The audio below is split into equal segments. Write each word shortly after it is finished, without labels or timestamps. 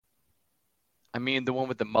I mean the one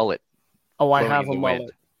with the mullet. Oh, I blowing have in a the mullet.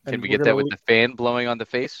 wind. And Can we get that with the fan blowing on the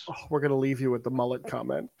face? Oh, we're going to leave you with the mullet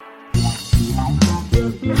comment.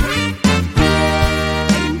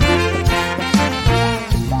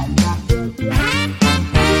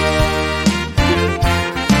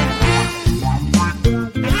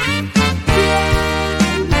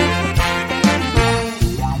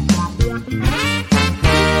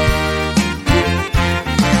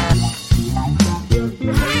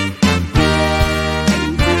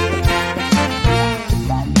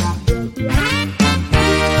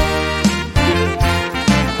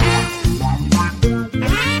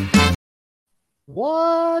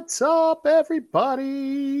 What's up,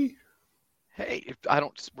 everybody? Hey,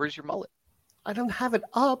 where's your mullet? I don't have it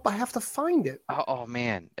up. I have to find it. Oh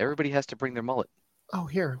man, everybody has to bring their mullet. Oh,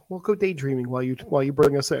 here. We'll go daydreaming while you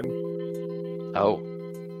bring us in. Oh,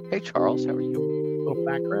 hey Charles, how are you? Little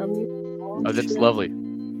background. Oh, that's lovely.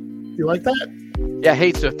 You like that? Yeah.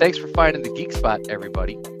 Hey, so thanks for finding the Geek Spot,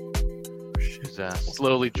 everybody. Who's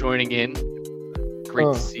slowly joining in.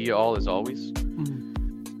 Great to see you all as always.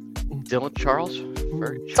 Dylan, Charles.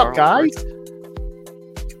 What's up, guys?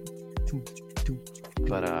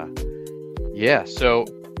 But yeah. So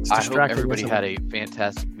I hope everybody had a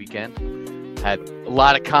fantastic weekend. Had a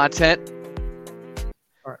lot of content.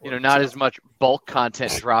 Right, not as much bulk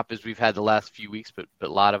content drop as we've had the last few weeks, but a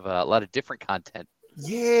lot of different content.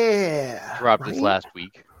 Yeah. Dropped this last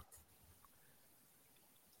week.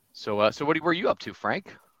 So what were you up to,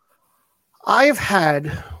 Frank? I've had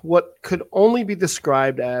what could only be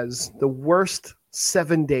described as the worst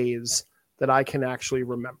 7 days that I can actually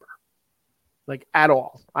remember. Like, at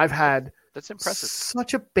all. I've had That's impressive.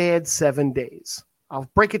 Such a bad 7 days. I'll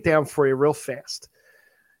break it down for you real fast.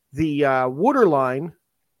 The water line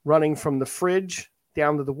running from the fridge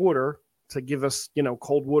down to the water to give us,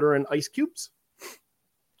 cold water and ice cubes.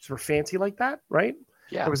 So we're fancy like that, right?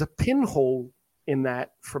 Yeah. There was a pinhole in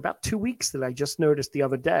that for about 2 weeks that I just noticed the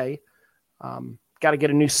other day. Got to get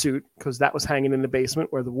a new suit because that was hanging in the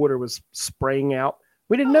basement where the water was spraying out.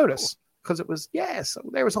 We didn't notice because it was, so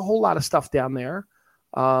there was a whole lot of stuff down there.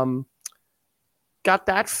 Got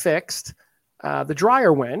that fixed. The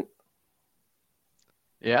dryer went.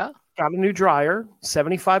 Yeah. Got a new dryer,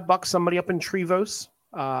 $75. Somebody up in Trevose.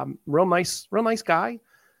 Real nice guy.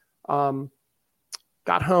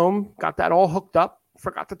 Got home, got that all hooked up.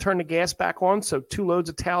 Forgot to turn the gas back on, so 2 loads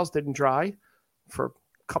of towels didn't dry for a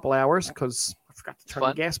couple hours because I forgot to turn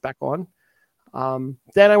the gas back on.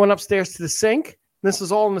 Then I went upstairs to the sink. This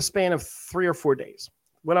is all in the span of 3 or 4 days.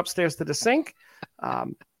 Went upstairs to the sink,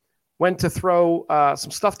 went to throw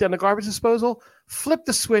some stuff down the garbage disposal, flipped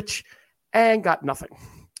the switch, and got nothing.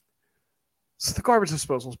 So the garbage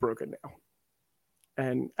disposal is broken now.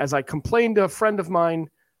 And as I complained to a friend of mine,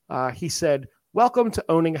 he said, "Welcome to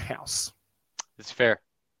owning a house." It's fair.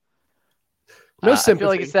 No sympathy. I feel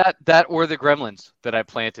like it's that or the gremlins that I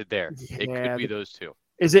planted there. Yeah, it could be those two.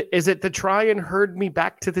 Is it to try and herd me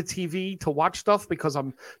back to the TV to watch stuff because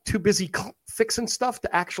I'm too busy fixing stuff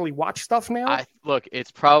to actually watch stuff now? Look,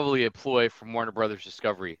 it's probably a ploy from Warner Brothers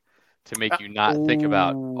Discovery to make you not think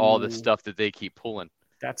about all the stuff that they keep pulling.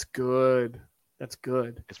 That's good. That's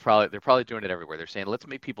good. They're probably doing it everywhere. They're saying, let's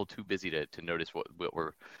make people too busy to notice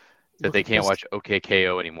that they can't watch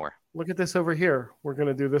OKKO anymore. Look at this over here. We're going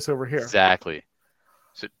to do this over here. Exactly.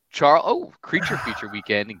 So, Charles, Creature Feature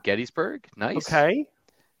Weekend in Gettysburg. Nice. Okay.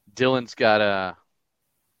 Dylan's got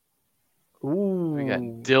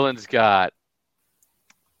Dylan's got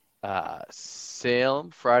Salem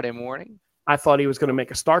Friday morning. I thought he was going to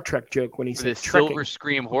make a Star Trek joke when he said the Silver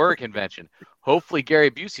Scream Horror Convention. Hopefully Gary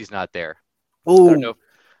Busey's not there. Ooh. I don't know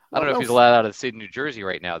if he's allowed out of the state of New Jersey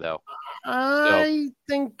right now, though. I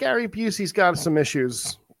think Gary Busey's got some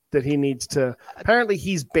issues that he needs to. Apparently,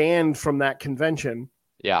 he's banned from that convention.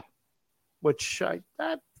 Yeah, which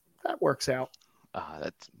that works out.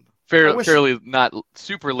 That's fairly not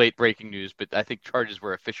super late breaking news, but I think charges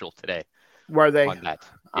were official today. Were they? On that.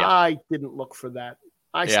 Yeah. I didn't look for that.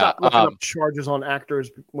 I stopped looking up charges on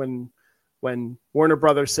actors when Warner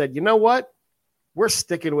Brothers said, "You know what? We're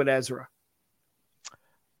sticking with Ezra."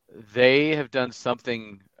 They have done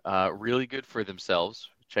something really good for themselves,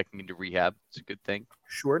 checking into rehab. It's a good thing.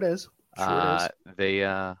 Sure it is.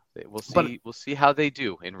 We'll see how they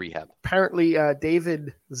do in rehab. Apparently,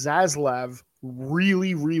 David Zaslav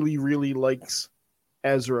really, really, really likes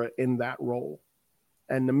Ezra in that role,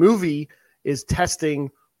 and the movie is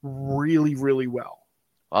testing really, really well.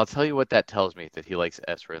 I'll tell you what that tells me, that he likes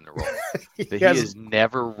Ezra in the role. He has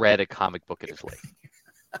never read a comic book in his life.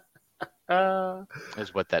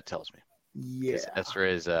 Is what that tells me. Yeah. Ezra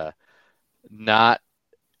is not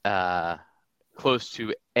close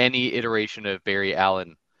to any iteration of Barry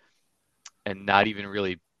Allen, and not even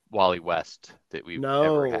really Wally West that we've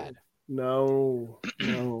ever had. No.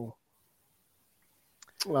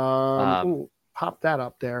 Pop that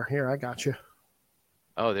up there. Here, I got you.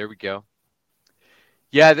 Oh, there we go.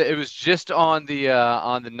 Yeah, it was just on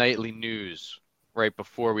the nightly news right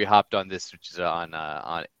before we hopped on this, which is on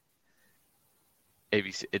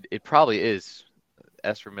ABC. It probably is.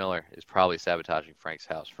 Esther Miller is probably sabotaging Frank's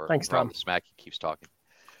house for all the smack he keeps talking.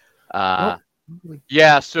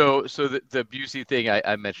 Yeah, so the Busey thing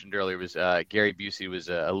I mentioned earlier was Gary Busey was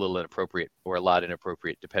a little inappropriate, or a lot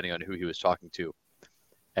inappropriate, depending on who he was talking to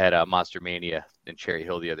at Monster Mania in Cherry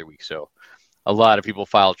Hill the other week. So a lot of people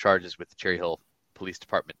filed charges with the Cherry Hill Police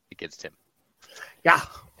Department against him. Yeah.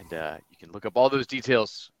 And you can look up all those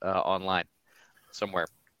details online somewhere.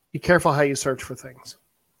 Be careful how you search for things.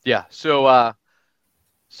 Yeah. So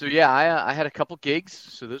yeah, I had a couple gigs,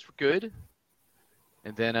 so those were good.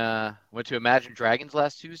 And then went to Imagine Dragons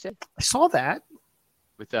last Tuesday. I saw that.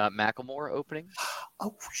 With Macklemore opening.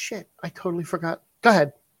 Oh, shit. I totally forgot. Go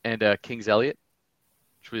ahead. And Kings Elliot,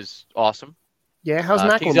 which was awesome. Yeah, how's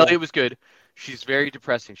Macklemore? Kings Elliot was good. She's very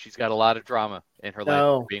depressing. She's got a lot of drama in her life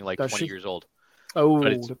for being like 20 years old. Oh.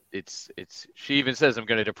 But it's she even says, I'm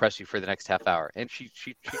going to depress you for the next half hour. And she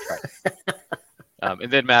tried.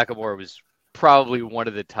 And then Macklemore was probably one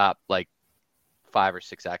of the top, like, 5 or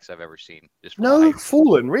 6 acts I've ever seen. No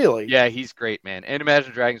fooling, really? Yeah, he's great, man. And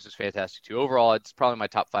Imagine Dragons was fantastic, too. Overall, it's probably my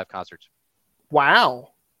top 5 concerts. Wow.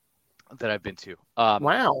 That I've been to.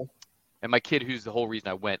 Wow. And my kid, who's the whole reason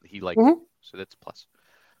I went, he liked it. So that's a plus.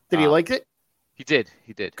 Did he like it? He did.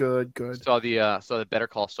 Good. Saw the Better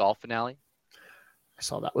Caul Saul finale. I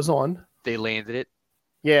saw that was on. They landed it.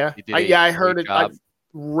 Yeah. I heard it.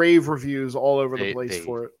 Rave reviews all over the place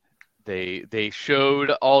for it. They showed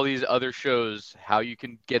all these other shows how you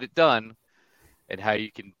can get it done and how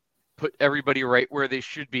you can put everybody right where they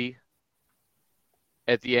should be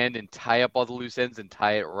at the end and tie up all the loose ends and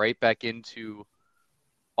tie it right back into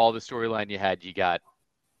all the storyline you had. You got,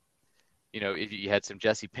 you had some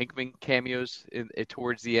Jesse Pinkman cameos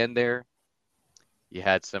towards the end there. You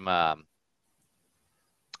had some, oh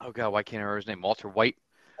God, why can't I remember his name? Walter White.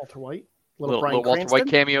 Little Walter White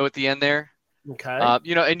cameo at the end there. Okay.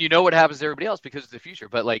 And you know what happens to everybody else because it's the future,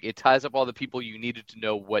 but like it ties up all the people you needed to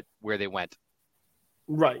know where they went.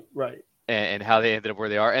 Right. And how they ended up where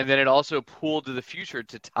they are. And then it also pulled to the future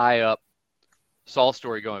to tie up Saul's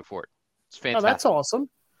story going forward. It's fantastic. Oh, that's awesome.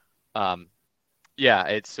 Yeah,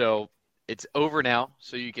 it's over now,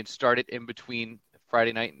 so you can start it in between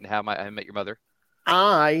Friday night and How I Met Your Mother.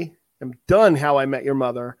 I am done How I Met Your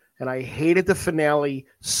Mother, and I hated the finale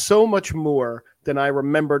so much more than I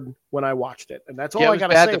remembered when I watched it. And that's all I got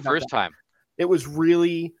to say. It was bad the first time. It was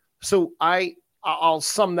really so. I'll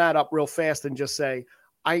sum that up real fast and just say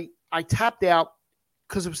I tapped out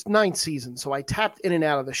because it was 9 seasons, so I tapped in and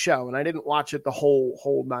out of the show, and I didn't watch it the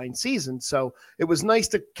whole 9 seasons. So it was nice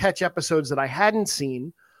to catch episodes that I hadn't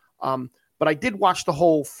seen, but I did watch the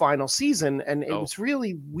whole final season, and it was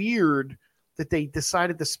really weird that they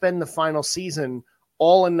decided to spend the final season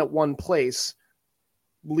all in that one place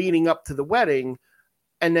leading up to the wedding.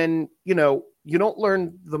 And then, you don't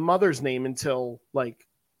learn the mother's name until like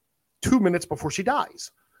 2 minutes before she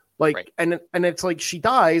dies. Like, right. And it's like she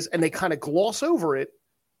dies and they kind of gloss over it.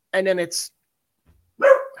 And then it's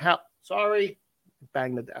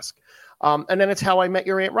bang the desk. And then it's How I Met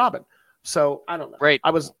Your Aunt Robin. So I don't know. Right.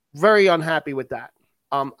 I was very unhappy with that.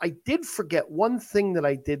 I did forget one thing that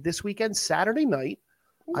I did this weekend, Saturday night.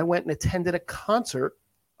 I went and attended a concert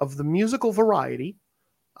of the musical Variety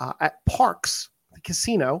at Parks, the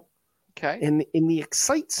casino, in the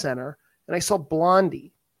Excite Center, and I saw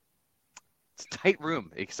Blondie. It's a tight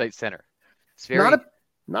room, the Excite Center. It's very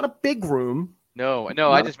not a big room. No,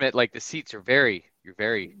 I just meant like the seats are very.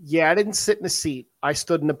 Yeah, I didn't sit in the seat. I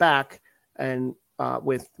stood in the back and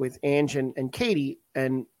with Ange and Katie,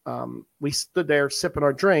 and we stood there sipping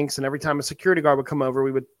our drinks. And every time a security guard would come over,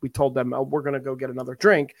 we told them, "Oh, we're going to go get another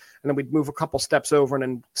drink," and then we'd move a couple steps over and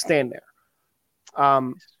then stand there.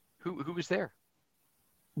 Who was there?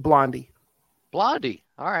 Blondie.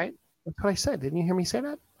 All right. That's what I said. Didn't you hear me say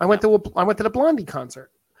that? I went to the Blondie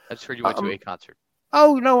concert. I just heard you went to a concert.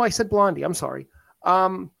 Oh no, I said Blondie. I'm sorry.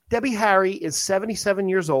 Debbie Harry is 77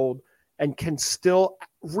 years old and can still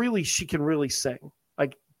she can really sing.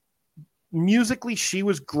 Like musically, she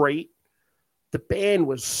was great. The band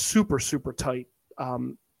was super, super tight.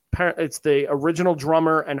 It's the original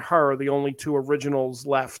drummer and her, the only 2 originals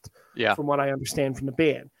left, from what I understand from the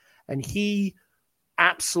band. And he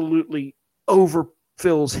absolutely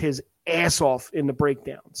overfills his ass off in the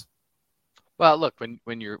breakdowns. Well, look,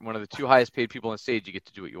 when you're one of the two highest paid people on stage, you get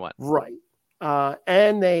to do what you want. Right.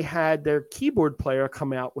 And they had their keyboard player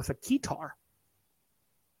come out with a keytar.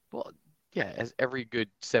 Well, yeah, as every good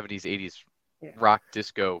 70s, 80s rock,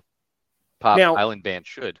 disco, pop, island band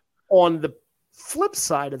should. On the flip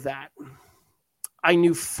side of that, I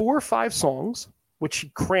knew 4 or 5 songs, which she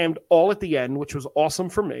crammed all at the end, which was awesome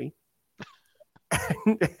for me.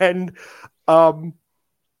 and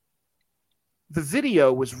the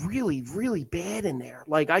video was really, really bad in there.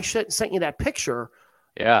 Like, I sent you that picture.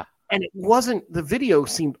 Yeah. And it wasn't, the video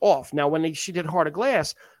seemed off. Now, when she did Heart of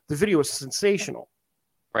Glass, the video was sensational.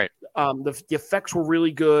 Right. The effects were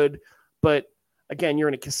really good. But again, you're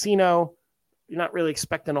in a casino. You're not really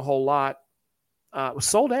expecting a whole lot. It was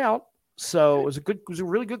sold out. So it was a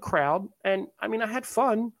really good crowd. And I mean, I had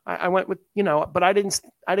fun. I went with, but I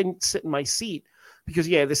didn't sit in my seat because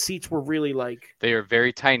the seats were really like, they are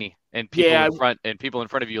very tiny and people in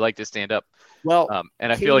front of you like to stand up. Well, and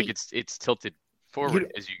I feel like it's tilted forward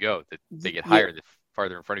as you go, that they get higher the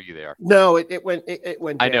farther in front of you they are. No, it went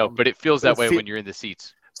down. I know, but it feels that way when you're in the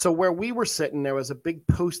seats. So where we were sitting, there was a big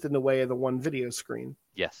post in the way of the one video screen.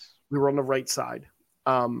 Yes. We were on the right side.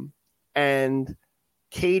 And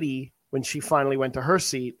Katie, when she finally went to her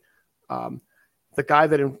seat, the guy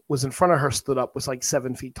that was in front of her stood up, was like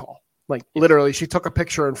 7 feet tall. Like literally, she took a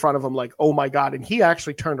picture in front of him like, oh my God. And he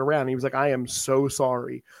actually turned around and he was like, I am so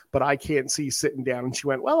sorry, but I can't see sitting down. And she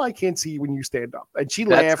went, well, I can't see when you stand up. And she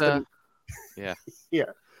laughed. Yeah. Yeah.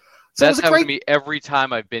 So that's happened to me every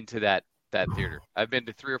time I've been to that theater. I've been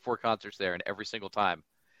to 3 or 4 concerts there, and every single time.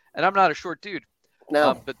 And I'm not a short dude.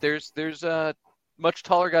 No. But there's much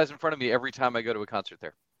taller guys in front of me every time I go to a concert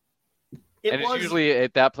there. It's usually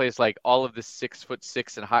at that place, like all of the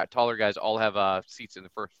 6'6" and taller guys all have seats in the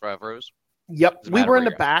first 5 rows. Yep. We were in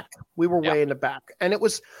the back. We were way in the back. And it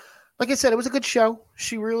was, like I said, it was a good show.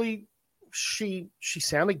 She really, she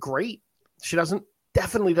sounded great. She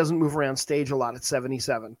definitely doesn't move around stage a lot at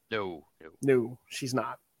 77. No, she's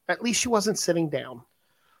not. At least she wasn't sitting down.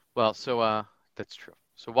 Well, so that's true.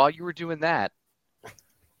 So while you were doing that,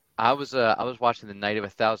 I was watching The Night of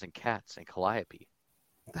 1,000 Cats in Calliope.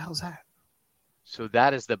 What the hell's that? So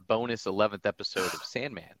that is the bonus 11th episode of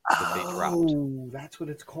Sandman that they dropped. Oh, that's what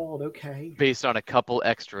it's called. Okay. Based on a couple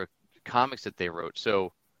extra comics that they wrote.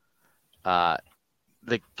 So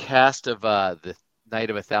the cast of The Night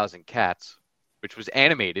of 1,000 Cats, which was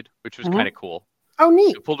animated, which was kind of cool. Oh,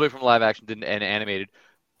 neat. So pulled away from live action and animated,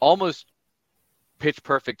 almost pitch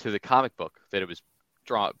perfect to the comic book that it was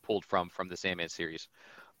pulled from the Sandman series.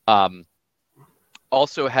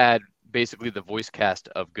 Also had basically the voice cast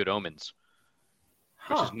of Good Omens,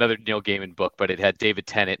 which is another Neil Gaiman book, but it had David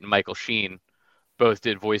Tennant and Michael Sheen both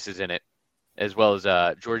did voices in it, as well as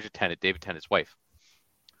Georgia Tennant, David Tennant's wife.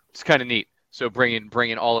 It's kind of neat. So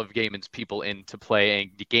bringing all of Gaiman's people into play,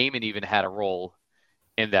 and Gaiman even had a role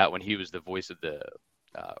in that when he was the voice of the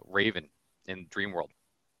Raven in Dreamworld.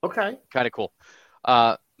 Okay. Kind of cool.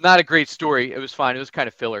 Not a great story. It was fine. It was kind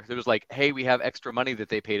of filler. It was like, hey, we have extra money that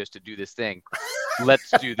they paid us to do this thing. Let's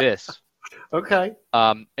do this. Okay.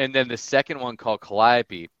 And then the second one, called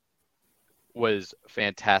Calliope, was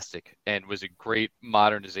fantastic and was a great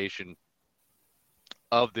modernization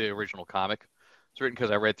of the original comic. It's written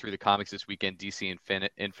because I read through the comics this weekend. DC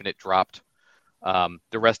Infinite dropped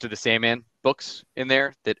the rest of the Sandman books in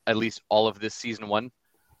there that at least all of this season 1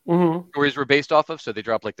 stories were based off of. So they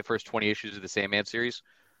dropped like the first 20 issues of the Sandman series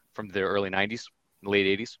from the early 90s,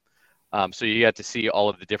 late 80s. So you got to see all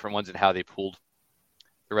of the different ones and how they pulled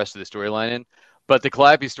the rest of the storyline in. But the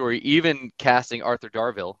Calliope story, even casting Arthur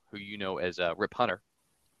Darvill, who you know as Rip Hunter.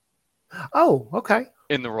 Oh, okay.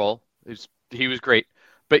 In the role. He was great.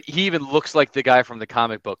 But he even looks like the guy from the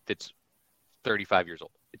comic book that's 35 years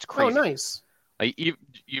old. It's crazy. Oh, nice. Like,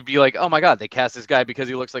 you'd be like, oh my God, they cast this guy because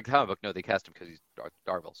he looks like the comic book. No, they cast him because he's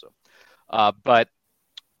Darvill. So, but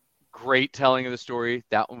great telling of the story.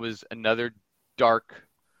 That one was another dark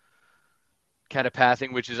kind of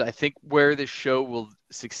pathing, which is, I think, where the show will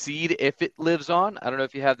succeed if it lives on. I don't know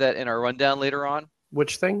if you have that in our rundown later on.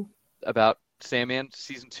 Which thing? About Sandman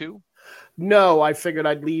season 2. No, I figured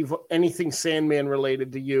I'd leave anything Sandman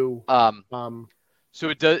related to you. So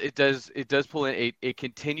it does pull in. It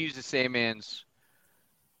continues the Sandman's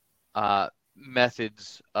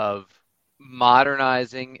methods of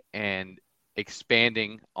modernizing and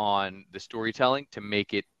expanding on the storytelling to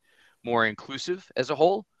make it more inclusive as a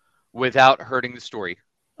whole without hurting the story.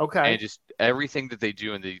 Okay. And just everything that they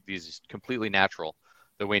do in these is completely natural.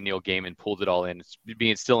 The way Neil Gaiman pulled it all in, it's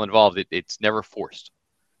being still involved. It's never forced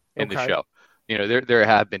in the show. You know, there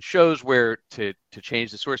have been shows where to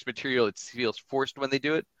change the source material, it feels forced when they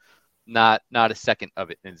do it. Not a second of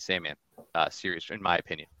it in the Sandman. series, in my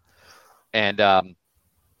opinion. And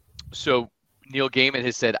so Neil Gaiman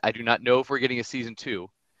has said, I do not know if we're getting a season 2.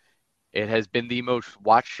 It has been the most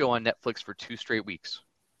watched show on Netflix for 2 straight weeks.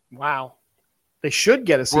 Wow. They should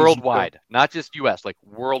get a season worldwide, 2. Not just U.S., like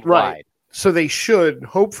worldwide. Right. So they should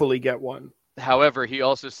hopefully get one. However, he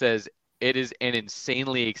also says it is an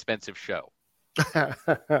insanely expensive show.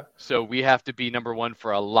 So we have to be number 1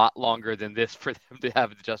 for a lot longer than this for them to have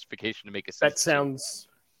the justification to make a season. That sounds,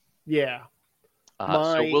 yeah.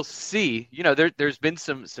 So we'll see. You know, there's been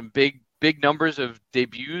some big numbers of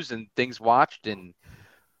debuts and things watched, and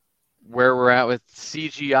where we're at with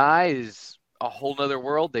CGI is a whole nother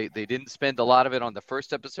world. They didn't spend a lot of it on the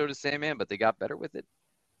first episode of Sandman, but they got better with it.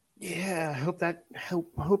 Yeah, I hope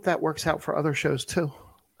that works out for other shows too.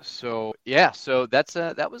 So yeah, so I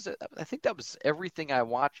think that was everything I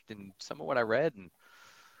watched and some of what I read and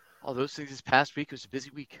all those things this past week. It was a busy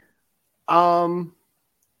week.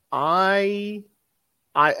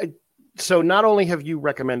 So not only have you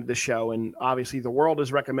recommended the show, and obviously the world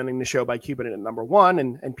is recommending the show by keeping it at number 1,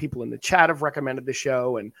 and people in the chat have recommended the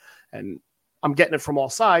show, and I'm getting it from all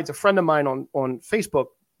sides. A friend of mine on Facebook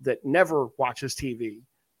that never watches TV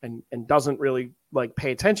and doesn't really like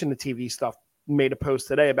pay attention to TV stuff made a post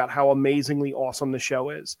today about how amazingly awesome the show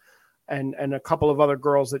is. And a couple of other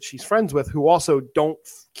girls that she's friends with who also don't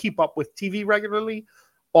keep up with TV regularly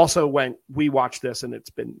also we watched this and it's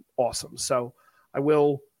been awesome. So I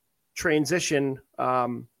will transition.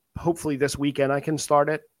 Hopefully this weekend I can start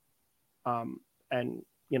it. And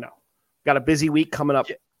got a busy week coming up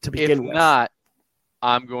to begin with. If not,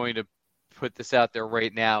 I'm going to put this out there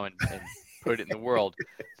right now and put it in the world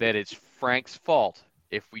that it's Frank's fault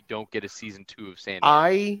if we don't get a season 2 of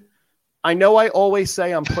Sandman. I know I always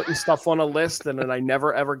say I'm putting stuff on a list and then I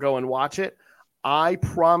never ever go and watch it. I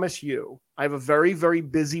promise you, I have a very, very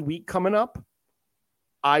busy week coming up.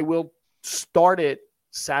 I will start it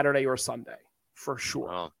Saturday or Sunday for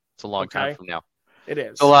sure. Oh, it's a long time from now. It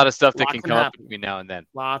is. It's a lot of stuff that can come up between now and then.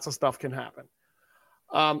 Lots of stuff can happen.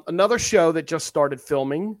 Another show that just started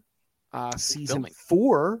filming, season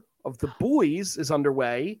 4 of The Boys is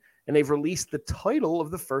underway, and they've released the title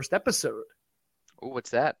of the first episode. Oh,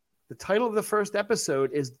 what's that? The title of the first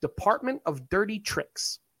episode is Department of Dirty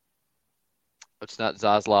Tricks. It's not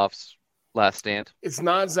Zaslav's Last Stand. It's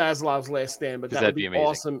not Zaslav's Last Stand, but that would be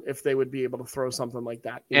awesome if they would be able to throw something like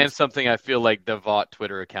that. And something I feel like the Vought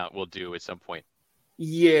Twitter account will do at some point.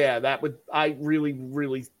 Yeah, I really,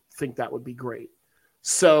 really think that would be great.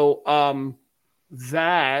 So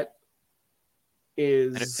that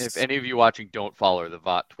is... And if any of you watching don't follow the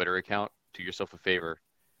Vought Twitter account, do yourself a favor.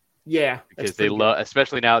 Yeah. Because they love,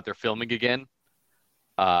 especially now that they're filming again,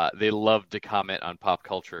 they love to comment on pop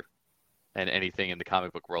culture and anything in the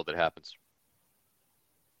comic book world that happens.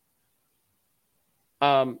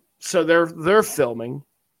 So they're filming.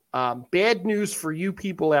 Bad news for you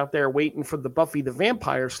people out there waiting for the Buffy the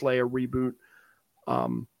Vampire Slayer reboot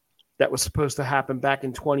that was supposed to happen back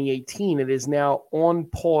in 2018. It is now on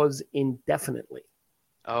pause indefinitely.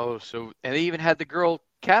 Oh, and they even had the girl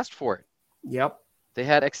cast for it. Yep. They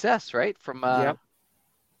had Excess, right? From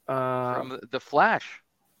The Flash.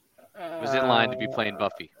 Was in line to be playing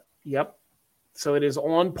Buffy. Yep. So it is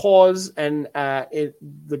on pause, and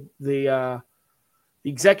the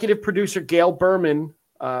executive producer Gail Berman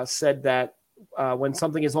said that when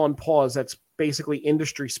something is on pause, that's basically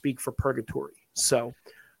industry speak for purgatory. So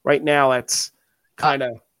right now, that's kind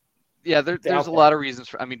of there's a lot of reasons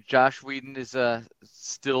for. I mean, Josh Whedon is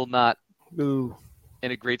still not in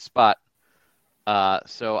a great spot.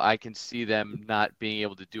 So I can see them not being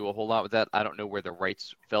able to do a whole lot with that. I don't know where the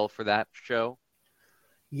rights fell for that show.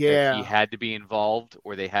 Yeah, if he had to be involved,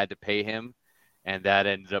 or they had to pay him, and that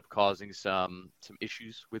ended up causing some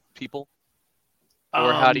issues with people.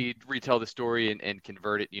 Or how do you retell the story and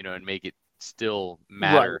convert it, and make it still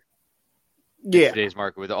matter? Right. In today's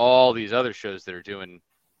market with all these other shows that are doing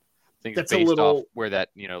things based off where that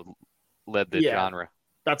led the genre.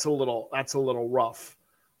 That's a little rough.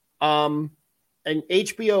 And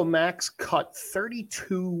HBO Max cut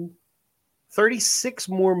 36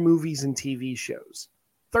 more movies and TV shows.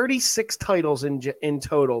 36 titles in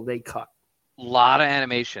total they cut. A lot of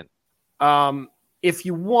animation. If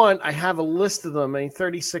you want, I have a list of them. I mean,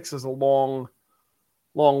 36 is a long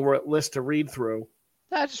list to read through.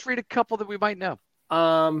 Just read a couple that we might know.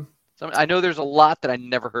 I know there's a lot that I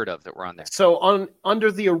never heard of that were on there. So under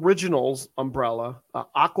the originals umbrella,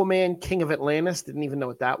 Aquaman, King of Atlantis, didn't even know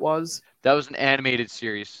what that was. That was an animated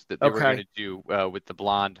series that they were going to do with the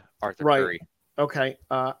blonde Arthur Curry. Okay.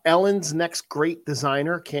 Ellen's Next Great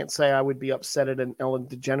Designer. Can't say I would be upset at an Ellen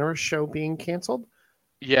DeGeneres show being canceled.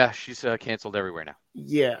 Yeah, she's canceled everywhere now.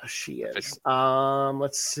 Yeah, she is.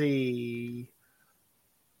 Let's see.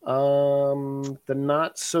 The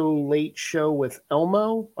Not So Late Show with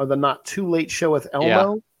Elmo, or the Not Too Late Show with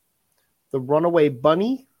Elmo. Yeah. The Runaway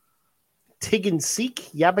Bunny. Tig and Seek.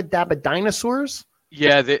 Yabba Dabba Dinosaurs.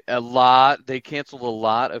 Yeah, they canceled a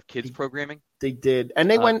lot of kids programming. They did. And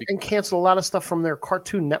they went and canceled a lot of stuff from their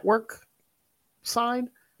Cartoon Network side.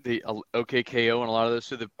 The OKKO and a lot of those.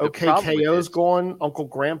 So the OKKO's gone. Uncle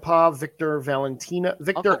Grandpa, Victor and Valentino.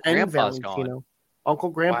 Uncle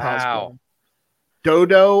Grandpa's gone.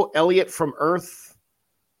 Dodo, Elliot from Earth,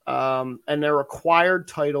 and their acquired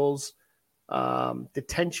titles,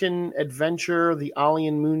 Detention Adventure, The Ollie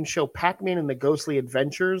and Moon Show, Pac-Man and the Ghostly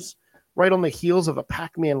Adventures, right on the heels of a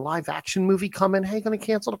Pac-Man live-action movie coming. Hey, going to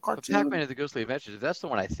cancel the cartoon? Pac-Man and the Ghostly Adventures, if that's the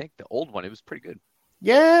one I think, the old one, it was pretty good.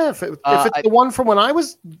 Yeah, if it's the one from when I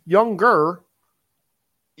was younger.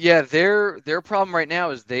 Yeah, their problem right now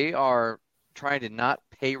is they are trying to not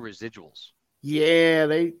pay residuals. Yeah,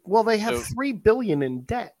 they have $3 billion in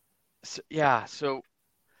debt. So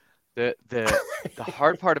the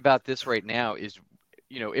hard part about this right now is,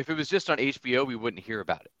 if it was just on HBO, we wouldn't hear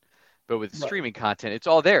about it. But with streaming content, it's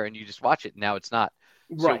all there, and you just watch it. Now it's not.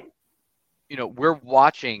 Right. So, we're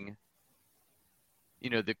watching,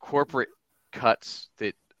 the corporate cuts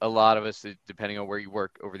that a lot of us, depending on where you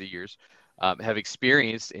work over the years, have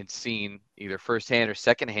experienced and seen either firsthand or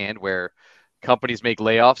secondhand, where companies make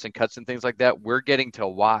layoffs and cuts and things like that. We're getting to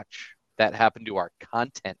watch that happen to our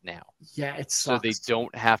content now. Yeah, it sucks. So they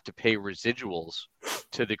don't have to pay residuals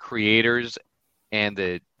to the creators and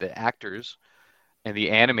the actors and the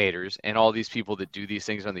animators and all these people that do these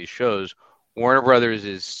things on these shows. Warner Brothers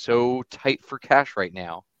is so tight for cash right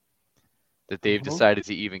now that they've decided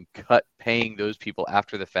to even cut paying those people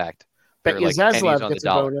after the fact. Bet you Zaslav gets a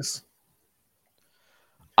bonus.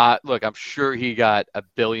 Look, I'm sure he got $1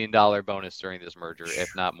 billion bonus during this merger,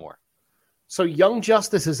 if not more. So Young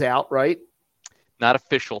Justice is out, right? Not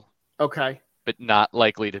official. Okay. But not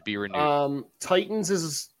likely to be renewed. Titans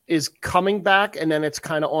is coming back, and then it's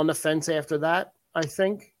kind of on the fence after that, I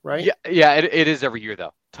think, right? Yeah, it is every year,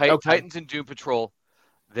 though. Titans and Doom Patrol,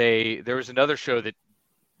 there was another show that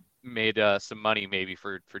made some money maybe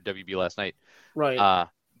for WB last night. Right.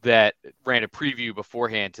 That ran a preview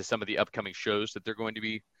beforehand to some of the upcoming shows that they're going to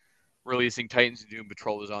be releasing. Titans and Doom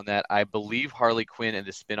Patrol is on that. I believe Harley Quinn and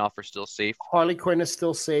the spinoff are still safe. Harley Quinn is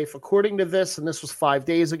still safe. According to this, and this was 5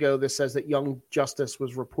 days ago, this says that Young Justice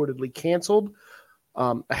was reportedly canceled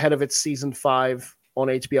ahead of its season 5 on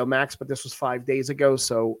HBO Max, but this was 5 days ago,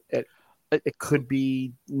 so it could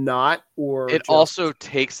be not. Or it also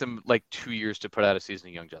takes them like 2 years to put out a season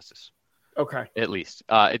of Young Justice. Okay. At least.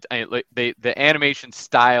 The animation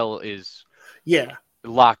style is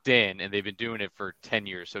locked in, and they've been doing it for 10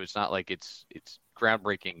 years, so it's not like it's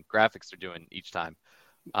groundbreaking graphics they're doing each time.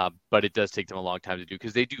 But it does take them a long time to do,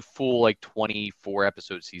 because they do full 24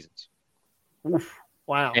 episode seasons. Oof.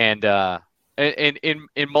 Wow. And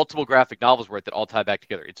in multiple graphic novels worth that all tie back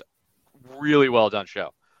together. It's a really well done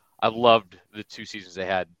show. I loved the 2 seasons they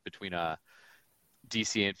had between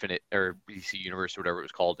DC Infinite or DC Universe or whatever it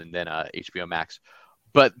was called, and then HBO Max.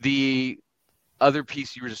 But the other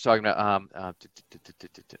piece you were just talking about,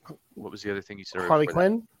 what was the other thing you said? Harley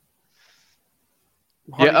Quinn?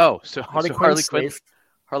 Harley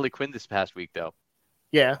Quinn this past week, though.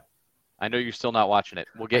 Yeah. I know you're still not watching it.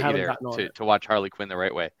 We'll get you there to watch Harley Quinn the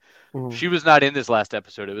right way. Mm-hmm. She was not in this last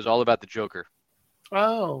episode. It was all about the Joker.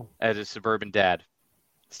 Oh. As a suburban dad,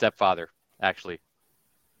 stepfather, actually.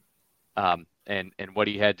 And what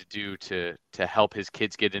he had to do to help his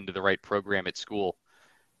kids get into the right program at school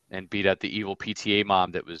and beat out the evil PTA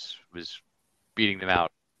mom that was beating them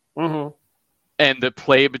out. Mm-hmm. And the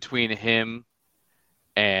play between him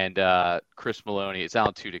and Chris Maloney, it's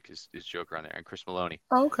Alan Tudyk is Joker on there, and Chris Maloney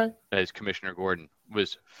as Commissioner Gordon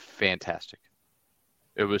was fantastic.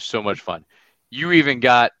 It was so much fun. You even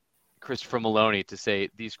got Christopher Maloney to say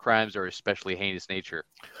these crimes are especially heinous nature.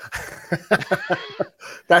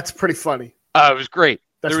 That's pretty funny. It was great.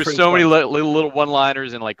 There were so many little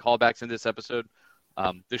one-liners and callbacks in this episode.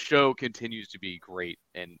 The show continues to be great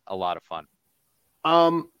and a lot of fun.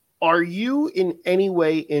 Are you in any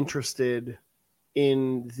way interested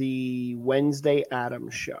in the Wednesday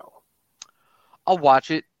Addams show? I'll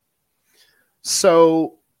watch it.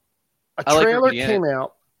 So a trailer came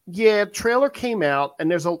out. Yeah, trailer came out,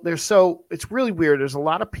 and it's really weird. There's a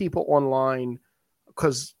lot of people online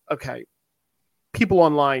because people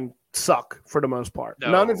online suck for the most part.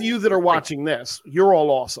 No, none of you that are watching this, you're all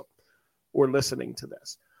awesome or listening to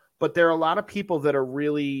this. But there are a lot of people that are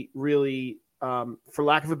really, really, for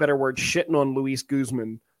lack of a better word, shitting on Luis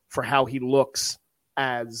Guzman for how he looks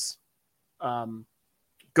as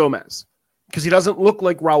Gomez, because he doesn't look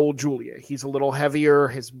like Raul Julia. He's a little heavier.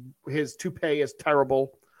 His toupee is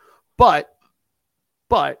terrible. But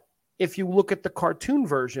if you look at the cartoon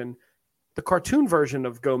version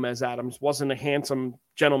of Gomez Adams wasn't a handsome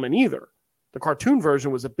gentleman either. The cartoon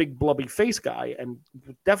version was a big blubby face guy and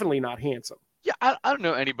definitely not handsome. Yeah, I don't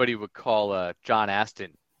know anybody would call John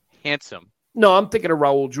Astin handsome. No, I'm thinking of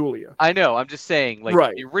Raul Julia. I know. I'm just saying, like,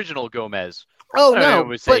 right. The original Gomez. Oh, no.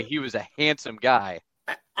 Would say he was a handsome guy.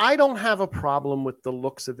 I don't have a problem with the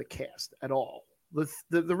looks of the cast at all.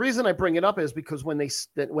 The reason I bring it up is because when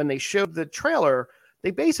they showed the trailer,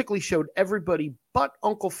 they basically showed everybody but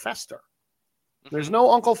Uncle Fester. There's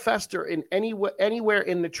no Uncle Fester in anywhere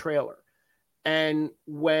in the trailer. And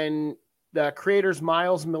when the creators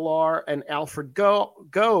Miles Millar and Alfred Goff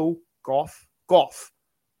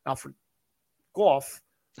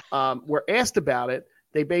were asked about it,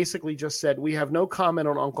 they basically just said, we have no comment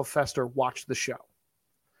on Uncle Fester, watch the show.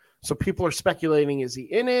 So people are speculating, is he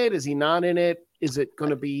in it? Is he not in it? Is it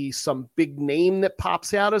going to be some big name that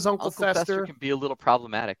pops out as Uncle Fester? Fester can be a little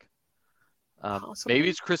problematic. Maybe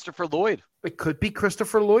it's Christopher Lloyd. It could be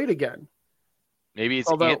Christopher Lloyd again. Maybe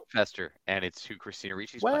it's Aunt Fester, and it's who Christina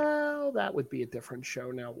Ricci's playing. Well, that would be a different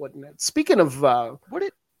show now, wouldn't it? Speaking of... would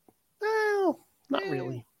it? Well, not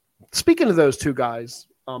really. Speaking of those two guys,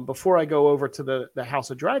 before I go over to the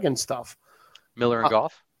House of Dragon stuff... Miller and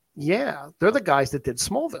Goff? Yeah, they're the guys that did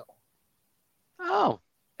Smallville. Oh.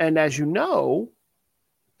 And as you know,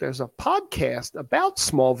 there's a podcast about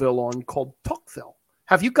Smallville called Talkville.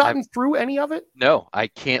 Have you gotten through any of it? No, I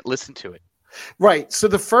can't listen to it. Right. So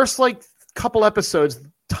the first couple episodes,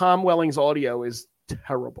 Tom Welling's audio is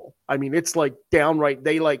terrible. I mean, it's like downright.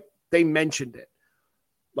 They mentioned it.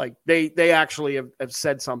 Like they actually have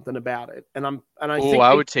said something about it. And I think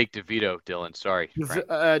I would take DeVito, Dylan. Sorry.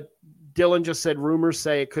 Dylan just said rumors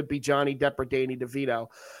say it could be Johnny Depp or Danny DeVito.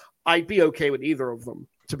 I'd be okay with either of them,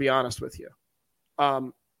 to be honest with you.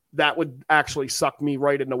 That would actually suck me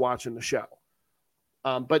right into watching the show.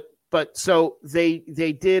 But so they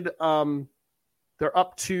did. They're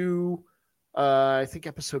up to I think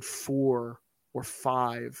episode 4 or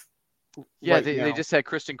 5. Yeah, they just had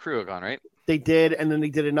Kristen Krug on, right? They did, and then they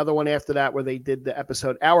did another one after that where they did the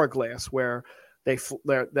episode Hourglass, where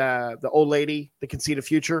the old lady that can see the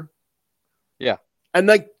future. Yeah, and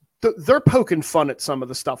they're poking fun at some of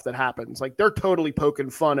the stuff that happens. Like they're totally poking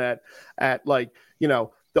fun at the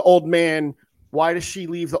old man. Why does she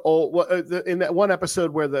leave the old? In that one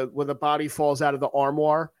episode where the body falls out of the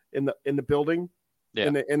armoire in the building,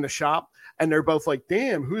 in the shop, and they're both like,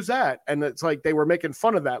 "Damn, who's that?" And it's like they were making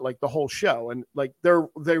fun of that like the whole show, and like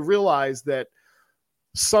they realize that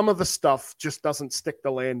some of the stuff just doesn't stick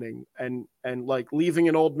the landing, and like leaving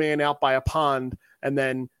an old man out by a pond, and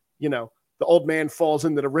then the old man falls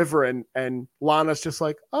into the river, and Lana's just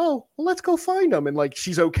like, "Oh, well, let's go find him," and like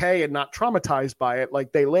she's okay and not traumatized by it.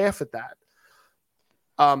 Like they laugh at that.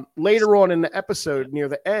 Later on in the episode, near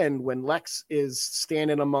the end, when Lex is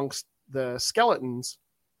standing amongst the skeletons,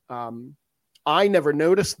 I never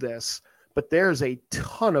noticed this, but there's a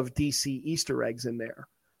ton of DC Easter eggs in there.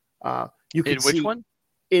 You can which one?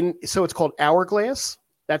 So it's called Hourglass.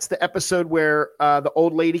 That's the episode where the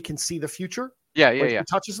old lady can see the future. Yeah. She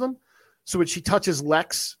touches them. So when she touches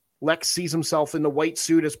Lex sees himself in the white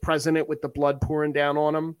suit as president with the blood pouring down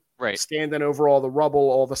on him, right, standing over all the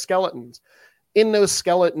rubble, all the skeletons. In those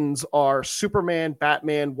skeletons are Superman,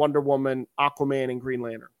 Batman, Wonder Woman, Aquaman, and Green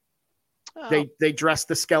Lantern. Oh. They dress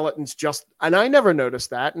the skeletons and I never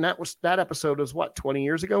noticed that. And that episode was 20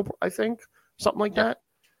 years ago, I think, something like that.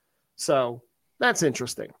 So that's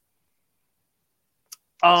interesting.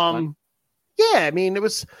 Yeah, I mean,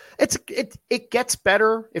 it gets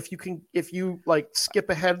better if you like skip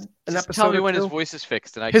ahead an episode. Tell me when his voice is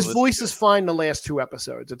fixed, and his voice is fine. The last 2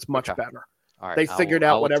 episodes, it's much better. All right, they figured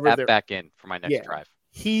out whatever they're back in for my next drive.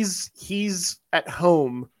 He's at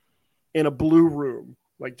home in a blue room,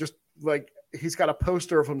 he's got a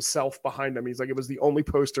poster of himself behind him. He's like, it was the only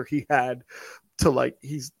poster he had to I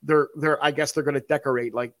guess they're going to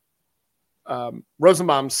decorate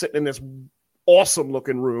Rosenbaum's sitting in this awesome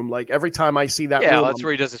looking room. Like every time I see that room, that's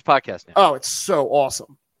where he does his podcast now. Oh, it's so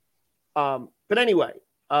awesome. But anyway,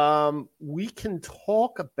 we can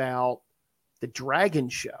talk about the Dragon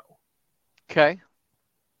Show. Okay.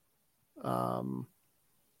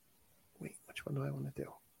 Wait, which one do I want to do?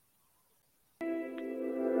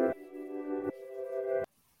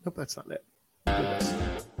 Nope, that's not it.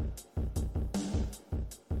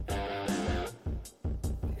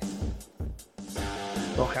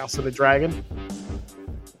 Little House of the Dragon.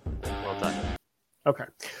 Well done. Okay.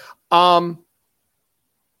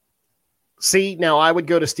 See, now I would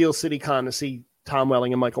go to Steel City Con to see Tom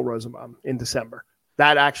Welling and Michael Rosenbaum in December.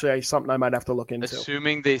 That actually is something I might have to look into.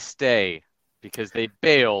 Assuming they stay, because they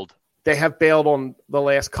bailed. They have bailed on the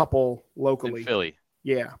last couple locally. In Philly.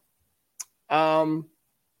 Yeah. I'll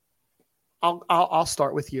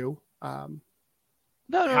start with you. No.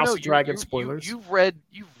 House of Dragon spoilers. You've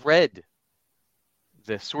read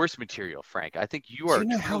the source material, Frank. I think you are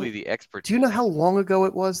truly the expert. Do you know how long ago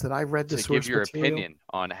it was that I read the source material? To give your opinion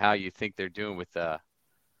on how you think they're doing with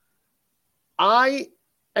I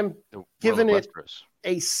am giving it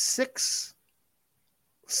a 6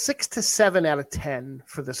 to 7 out of 10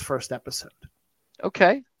 for this first episode.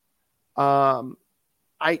 Okay. I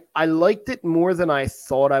liked it more than I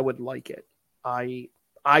thought I would like it. I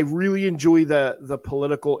really enjoy the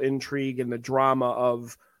political intrigue and the drama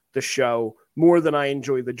of the show more than I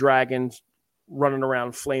enjoy the dragons running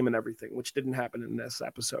around flaming everything, which didn't happen in this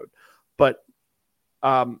episode. But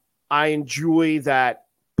I enjoy that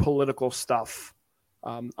political stuff.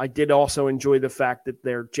 I did also enjoy the fact that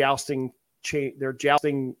their jousting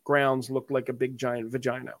grounds looked like a big giant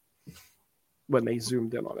vagina when they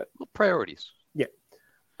zoomed in on it. Well, priorities. Yeah.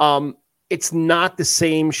 It's not the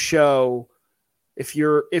same show. If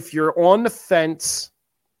you're on the fence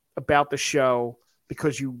about the show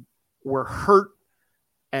because you were hurt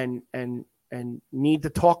and need to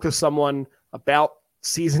talk to someone about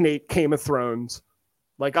season 8 Game of Thrones,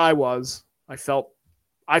 like I was, I felt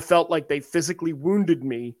like they physically wounded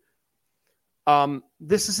me.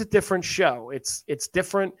 This is a different show. It's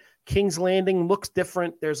different. King's Landing looks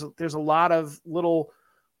different. There's a lot of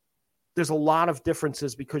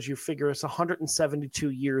differences because you figure it's 172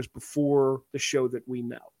 years before the show that we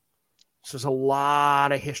know. So there's a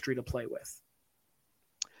lot of history to play with.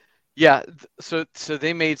 Yeah, so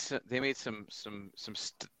they made some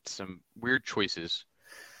weird choices,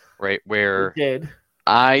 right? Where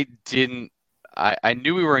I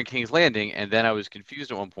knew we were in King's Landing, and then I was confused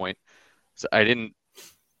at one point. So I didn't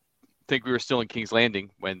think we were still in King's Landing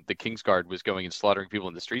when the Kingsguard was going and slaughtering people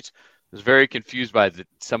in the streets. I was very confused by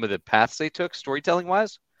some of the paths they took,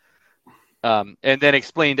 storytelling-wise, and then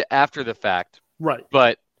explained after the fact. Right.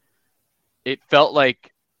 But it felt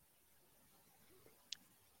like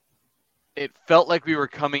we were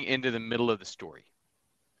coming into the middle of the story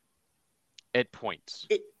at points.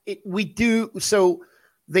 We do. So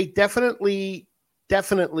they definitely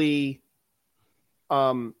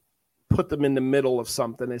put them in the middle of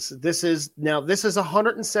something. This is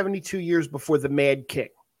 172 years before the Mad King,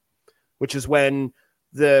 which is when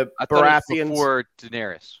the Baratheons before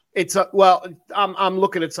Daenerys. I'm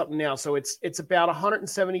looking at something now. So it's about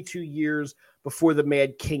 172 years before the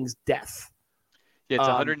Mad King's death. Yeah, it's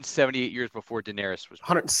 178 years before Daenerys was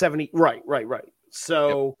born. 170. Right.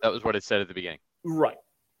 So yep, that was what it said at the beginning. Right.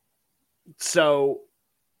 So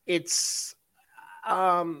it's,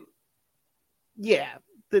 and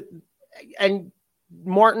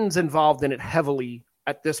Martin's involved in it heavily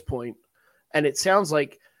at this point, and it sounds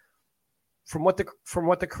like from what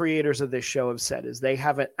the creators of this show have said is they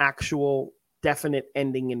have an actual definite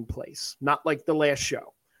ending in place, not like the last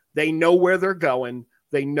show. They know where they're going.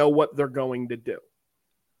 They know what they're going to do.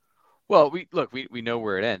 Well, we know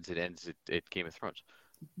where it ends. It ends at Game of Thrones.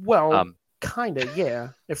 Well, kind of, yeah.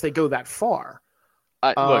 If they go that far.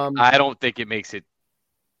 Look, I don't think it makes it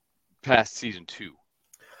past season 2.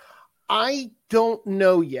 I don't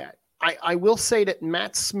know yet. I will say that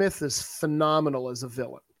Matt Smith is phenomenal as a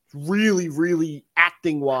villain. Really, really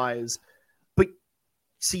acting wise. But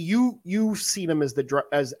see, you've seen him as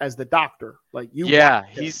the Doctor. Like you. Yeah,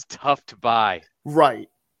 he's tough to buy. Right.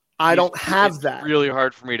 I don't have that. It's really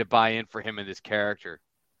hard for me to buy in for him in this character.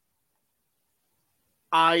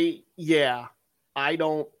 I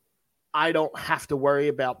don't have to worry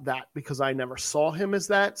about that because I never saw him as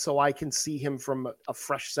that, so I can see him from a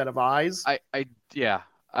fresh set of eyes.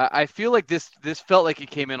 I feel like this felt like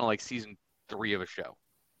it came in on like season 3 of a show,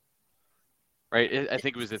 right? I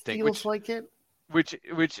think it was the thing. Feels like it, which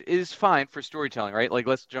is fine for storytelling, right? Like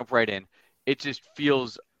let's jump right in. It just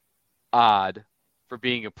feels odd for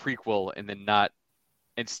being a prequel and then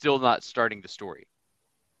still not starting the story.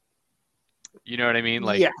 You know what I mean?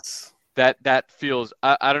 Like yes. That feels.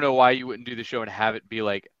 I don't know why you wouldn't do the show and have it be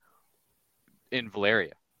like in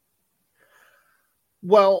Valeria.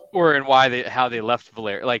 Well, or in how they left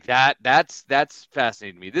Valeria. Like that. That's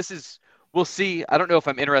fascinating to me. We'll see. I don't know if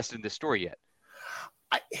I'm interested in this story yet.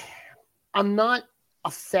 I'm not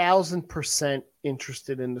 1,000%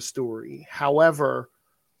 interested in the story. However,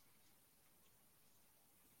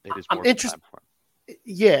 I'm interested.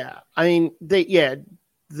 Yeah, I mean,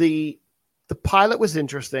 the pilot was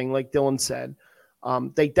interesting, like Dylan said.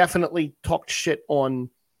 They definitely talked shit on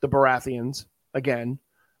the Baratheons again.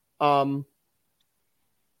 The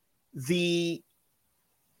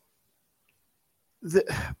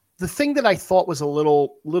thing that I thought was a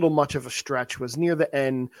little much of a stretch was near the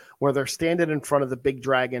end where they're standing in front of the big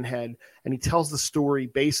dragon head, and he tells the story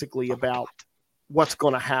basically about what's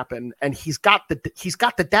going to happen, and he's got the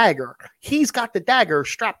dagger. He's got the dagger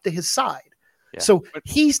strapped to his side. Yeah. So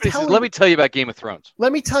he's telling. Let me tell you about Game of Thrones.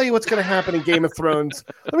 Let me tell you what's going to happen in Game of Thrones.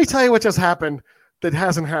 Let me tell you what just happened that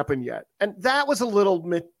hasn't happened yet, and that was a little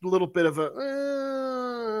bit of a.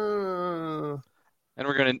 And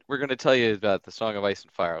we're gonna tell you about the Song of Ice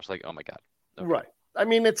and Fire. I was like, oh my god, okay. Right? I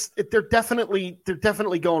mean, they're definitely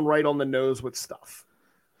going right on the nose with stuff.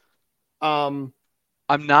 I'm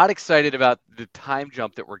not excited about the time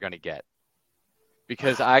jump that we're gonna get,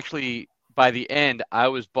 because actually by the end I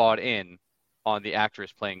was bought in on the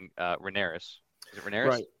actress playing Rhaenyra. Is it Rhaenyra?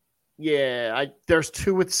 Right. Yeah. There's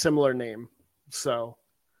two with similar name, so.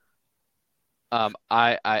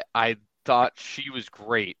 I thought she was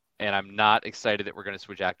great. And I'm not excited that we're going to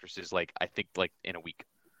switch actresses. I think in a week.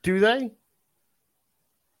 Do they?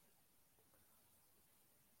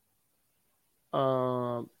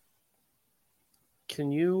 Can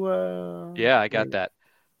you? Yeah, I got that.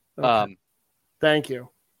 Okay. Thank you.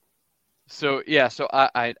 So yeah,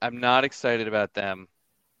 I'm not excited about them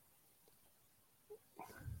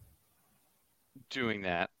doing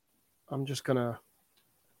that. I'm just gonna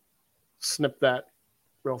snip that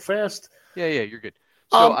real fast. Yeah, you're good.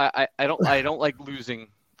 So I don't like losing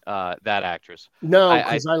that actress. No,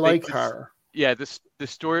 because I like her. Yeah, the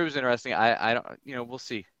story was interesting. I don't, we'll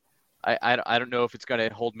see. I don't know if it's going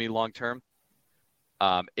to hold me long term.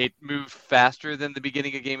 It moved faster than the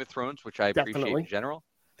beginning of Game of Thrones, which I appreciate in general.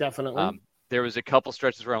 Definitely. There was a couple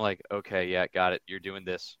stretches where I'm like, okay, yeah, got it. You're doing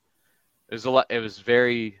this. There's a lot. It was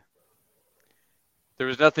very. There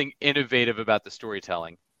was nothing innovative about the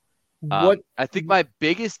storytelling. I think my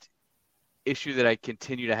biggest issue that I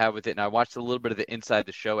continue to have with it, and I watched a little bit of the inside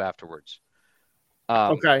the show afterwards.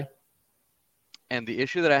 Okay. And the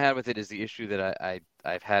issue that I had with it is the issue that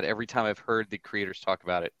I've had every time I've heard the creators talk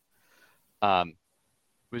about it.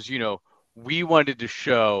 Was we wanted to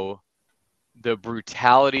show the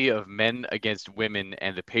brutality of men against women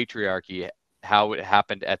and the patriarchy, how it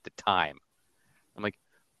happened at the time. I'm like,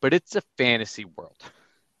 but it's a fantasy world.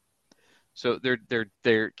 So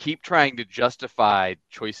they're keep trying to justify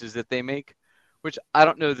choices that they make, which I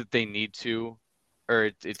don't know that they need to,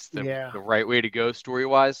 or it's the right way to go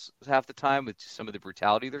story-wise half the time with some of the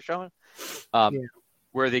brutality they're showing.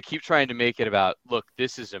 Where they keep trying to make it about, look,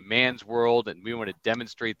 this is a man's world, and we want to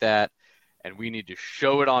demonstrate that, and we need to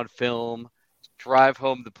show it on film, drive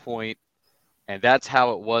home the point, and that's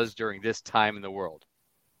how it was during this time in the world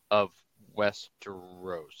of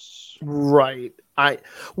Westeros. Right.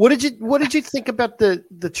 What did you think about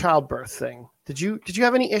the childbirth thing? Did you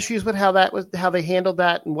have any issues with how they handled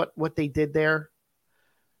that and what they did there?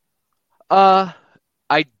 I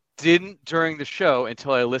didn't during the show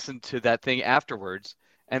until I listened to that thing afterwards,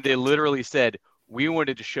 and they literally said we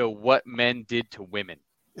wanted to show what men did to women.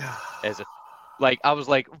 I was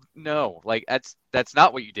like, no, that's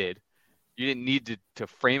not what you did. You didn't need to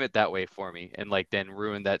frame it that way for me and then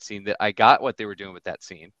ruin that scene. That I got what they were doing with that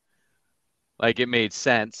scene. It made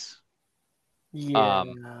sense. Yeah.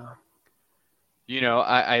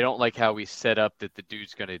 I don't like how we set up that the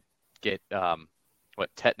dude's gonna get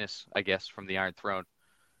tetanus, I guess, from the Iron Throne.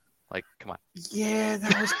 Come on. Yeah,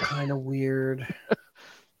 that was kind of weird.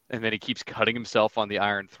 And then he keeps cutting himself on the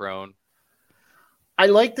Iron Throne. I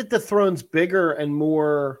like that the throne's bigger and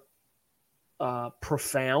more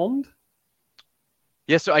profound.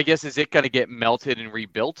 Yeah, so I guess, is it going to get melted and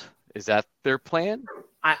rebuilt? Is that their plan?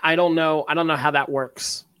 I don't know. I don't know how that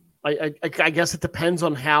works. I guess it depends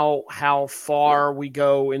on how far we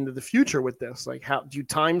go into the future with this. Is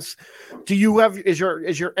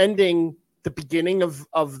your ending the beginning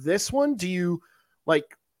of this one? Do you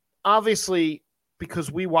obviously,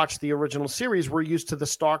 because we watched the original series, we're used to the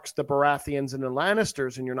Starks, the Baratheons, and the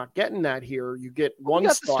Lannisters, and you're not getting that here. You get one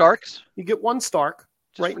Stark. The Starks. You get one Stark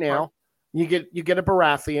right now. You get a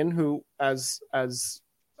Baratheon who, as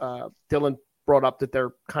Dylan brought up, that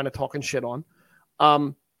they're kind of talking shit on.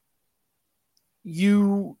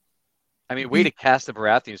 Way to cast the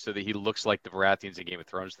Baratheons so that he looks like the Baratheons in Game of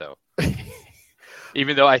Thrones, though.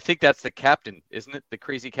 Even though I think that's the captain, isn't it? The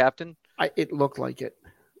crazy captain. It looked like it.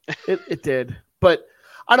 It did, but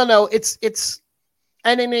I don't know. It's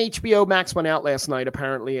and then HBO Max went out last night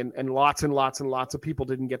apparently, and lots and lots and lots of people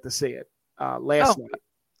didn't get to see it last night.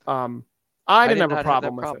 I didn't have a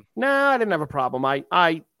problem with it. No, I didn't have a problem. I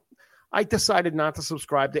I decided not to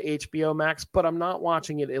subscribe to HBO Max, but I'm not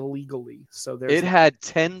watching it illegally. So it had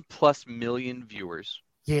 10+ million viewers.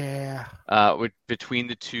 Yeah. Between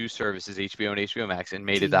the two services, HBO and HBO Max, and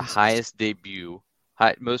made it the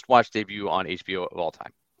most watched debut on HBO of all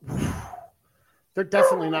time. They're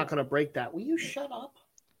definitely not going to break that. Will you shut up?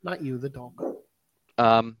 Not you, the dog.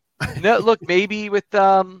 No, look, maybe with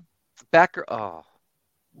Backer.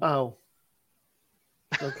 Oh.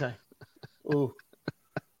 Okay. Ooh.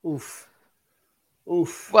 Oof.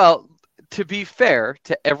 Well, to be fair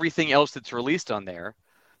to everything else that's released on there,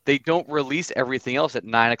 they don't release everything else at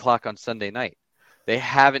 9:00 on Sunday night. They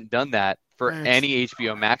haven't done that for any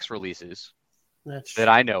HBO Max releases that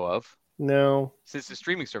I know of. No. Since the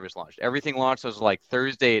streaming service launched. Everything launched was like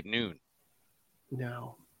Thursday at noon.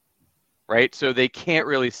 No. Right? So they can't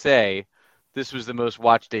really say this was the most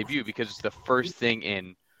watched debut because it's the first thing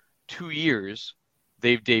in 2 years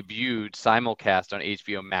they've debuted simulcast on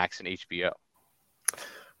HBO Max and HBO.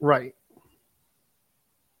 Right.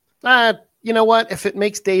 You know what? If it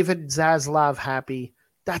makes David Zaslav happy,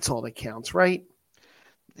 that's all that counts, right?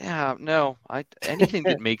 Yeah, no. Anything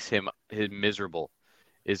that makes him miserable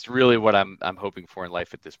is really what I'm hoping for in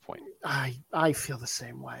life at this point. I feel the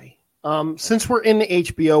same way. Since we're in the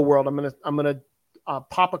HBO world, I'm gonna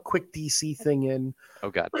pop a quick DC thing in. Oh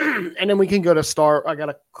God! And then we can go to I got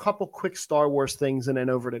a couple quick Star Wars things, and then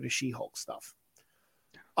over to the She-Hulk stuff.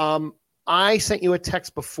 I sent you a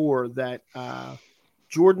text before that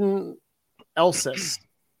Jordan Elsis,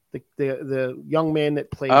 the young man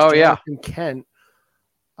that plays Jonathan Kent,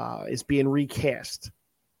 is being recast.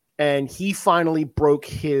 And he finally broke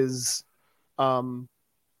his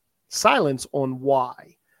silence on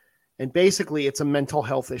why. And basically, it's a mental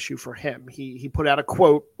health issue for him. He put out a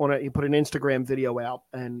quote on it. He put an Instagram video out,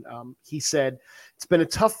 and he said, "It's been a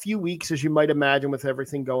tough few weeks, as you might imagine, with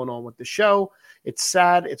everything going on with the show. It's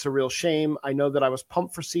sad. It's a real shame. I know that I was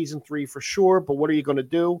pumped for season 3 for sure, but what are you going to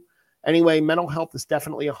do? Anyway, mental health is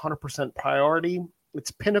definitely 100% priority. It's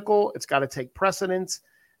pinnacle. It's got to take precedence.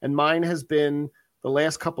 And mine has been the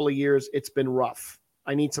last couple of years. It's been rough.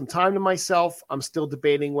 I need some time to myself. I'm still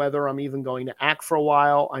debating whether I'm even going to act for a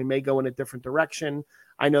while. I may go in a different direction.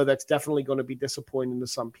 I know that's definitely going to be disappointing to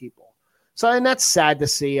some people." So, and that's sad to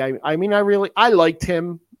see. I mean, I liked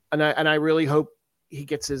him, and I really hope he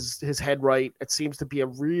gets his head right. It seems to be a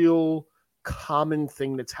real common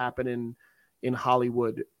thing that's happening in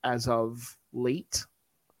Hollywood as of late.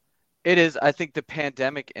 It is. I think the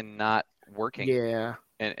pandemic and not working. Yeah.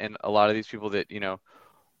 And a lot of these people that, you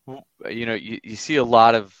see a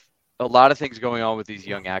lot of things going on with these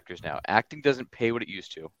young actors now. Acting doesn't pay what it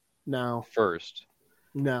used to. No. First.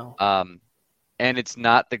 No. And it's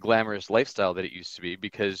not the glamorous lifestyle that it used to be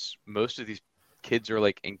because most of these kids are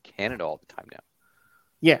like in Canada all the time now.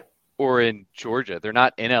 Yeah. Or in Georgia. They're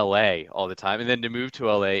not in LA all the time. And then to move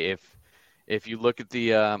to LA, if you look at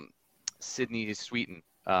the Sydney Sweeten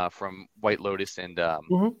from White Lotus and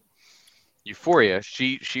Euphoria,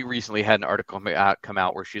 she recently had an article come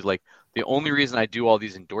out where she's like, the only reason I do all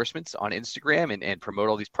these endorsements on Instagram and promote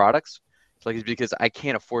all these products is because I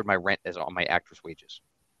can't afford my rent as on my actress wages.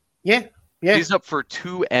 Yeah. Yeah. She's up for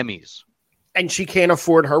 2 Emmys. And she can't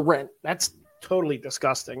afford her rent. That's totally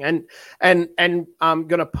disgusting. And I'm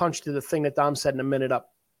going to punch to the thing that Dom said in a minute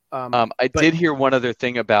up. I did hear one other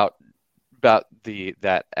thing about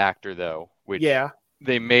that actor though, which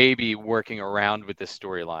they may be working around with this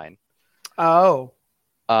storyline. Oh.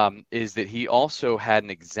 Is that he also had an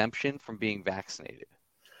exemption from being vaccinated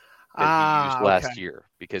that he used last year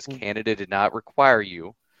because Canada did not require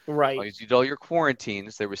you. Right. As long as you did all your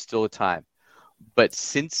quarantines, there was still a time. But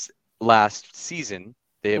since last season,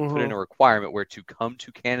 they have put in a requirement where to come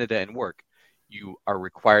to Canada and work, you are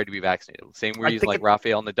required to be vaccinated. The same reason like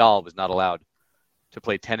Rafael Nadal was not allowed to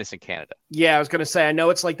play tennis in Canada. Yeah, I was going to say, I know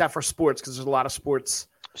it's like that for sports because there's a lot of sports.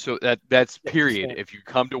 So that's period. If you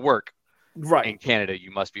come to work in Canada, you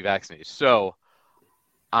must be vaccinated. So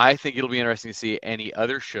I think it'll be interesting to see any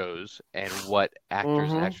other shows and what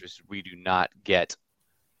actors and actresses we do not get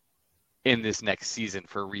in this next season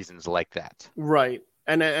for reasons like that. Right.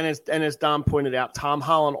 And as Dom pointed out, Tom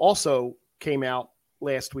Holland also came out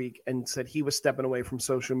last week and said he was stepping away from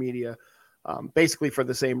social media basically for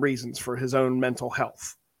the same reasons, for his own mental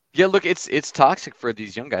health. Yeah, look, it's toxic for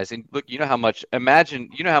these young guys. And look, you know how much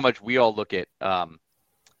we all look at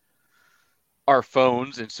our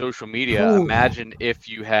phones and social media. Ooh. Imagine if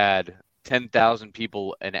you had 10,000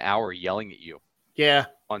 people an hour yelling at you. Yeah.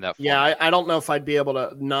 On that phone. Yeah, I don't know if I'd be able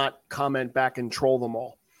to not comment back and troll them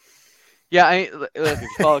all. Yeah, if you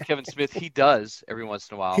follow Kevin Smith, he does every once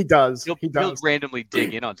in a while. He does. He'll randomly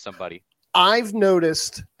dig in on somebody. I've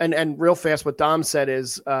noticed, and real fast, what Dom said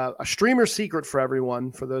is a streamer secret for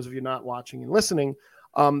everyone. For those of you not watching and listening,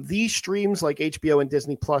 these streams like HBO and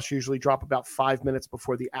Disney Plus usually drop about 5 minutes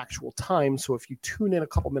before the actual time. So if you tune in a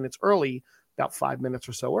couple minutes early, about 5 minutes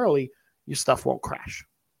or so early, your stuff won't crash.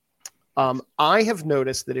 I have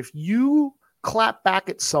noticed that if you clap back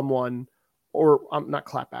at someone, or not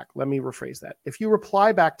clap back, let me rephrase that. If you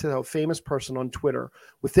reply back to a famous person on Twitter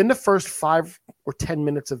within the first 5 or 10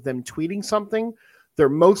 minutes of them tweeting something, they're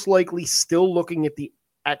most likely still looking at the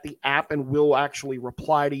app and will actually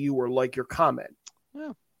reply to you or like your comment.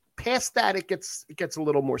 Yeah. Past that, it gets a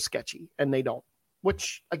little more sketchy, and they don't.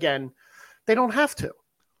 Which again, they don't have to.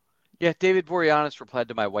 Yeah, David Boreanaz replied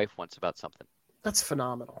to my wife once about something. That's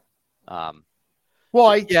phenomenal.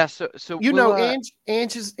 So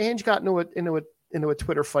Ange got into a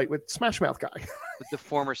Twitter fight with Smash Mouth guy. With the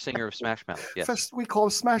former singer of Smash Mouth. Yes. We call him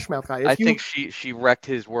Smash Mouth guy. I think she wrecked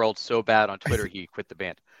his world so bad on Twitter he quit the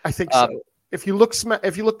band. I think so. If you look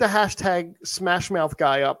the hashtag Smash Mouth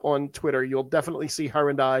guy up on Twitter, you'll definitely see her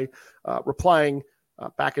and I replying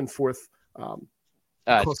back and forth.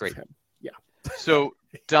 That's great. Him. Yeah. So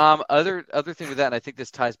Dom, other thing with that, and I think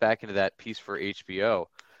this ties back into that piece for HBO.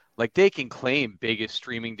 Like they can claim biggest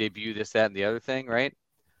streaming debut, this, that, and the other thing, right?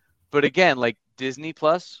 But again, like Disney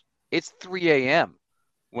Plus, it's 3 a.m.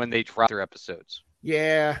 when they drop their episodes.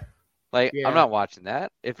 Yeah. I'm not watching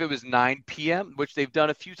that. If it was 9 p.m., which they've done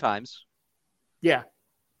a few times. Yeah.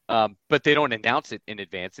 But they don't announce it in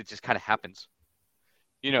advance. It just kind of happens.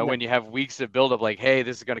 When you have weeks of buildup, like, hey,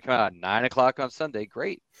 this is going to come out at 9 o'clock on Sunday.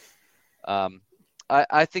 Great.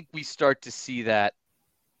 I think we start to see that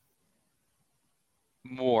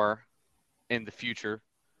more in the future,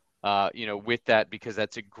 with that, because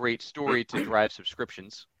that's a great story to drive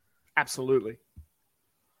subscriptions. Absolutely.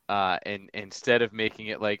 And instead of making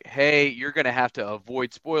it like, hey, you're going to have to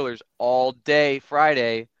avoid spoilers all day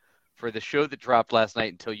Friday for the show that dropped last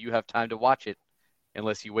night until you have time to watch it,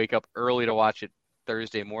 unless you wake up early to watch it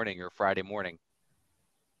Thursday morning or Friday morning,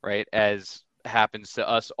 right? As happens to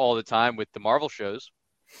us all the time with the Marvel shows.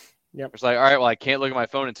 Yep. It's like, all right, well, I can't look at my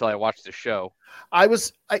phone until I watch the show.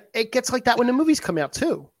 It gets like that when the movies come out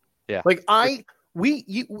too. Yeah. Like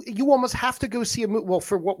you almost have to go see a movie. Well,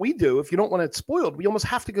 for what we do, if you don't want it spoiled, we almost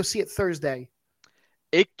have to go see it Thursday.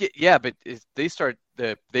 But they've started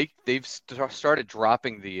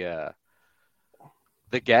dropping the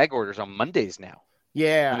gag orders on Mondays now.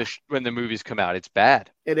 Yeah. When the movies come out, it's bad.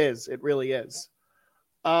 It is. It really is.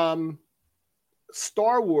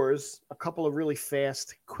 Star Wars, a couple of really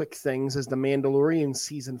fast, quick things, is The Mandalorian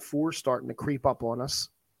season 4 starting to creep up on us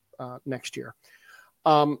next year.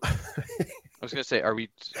 I was going to say, are we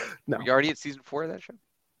already at season 4 of that show?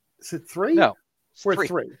 Is it 3? No, we're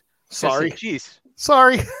 3. Sorry. Jeez.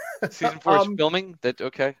 Sorry. Season 4 is filming.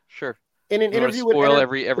 Okay, sure. In an interview with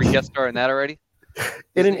every guest star in that already.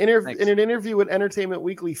 In an interview with Entertainment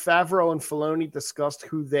Weekly, Favreau and Filoni discussed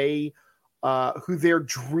who their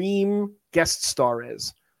dream guest star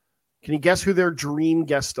is. Can you guess who their dream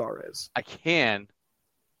guest star is? I can.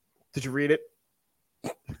 Did you read it?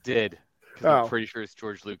 I did. I'm pretty sure it's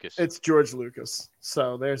George Lucas. It's George Lucas.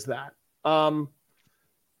 So there's that.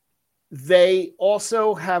 They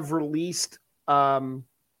also have released a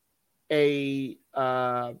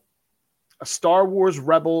Star Wars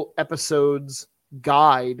Rebel episodes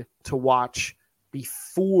guide to watch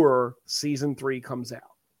before season 3 comes out.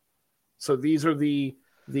 So these are the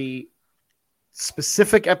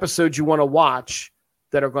specific episodes you want to watch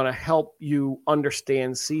that are going to help you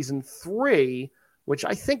understand season 3, which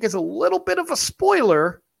I think is a little bit of a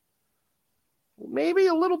spoiler. Maybe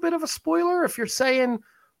a little bit of a spoiler if you're saying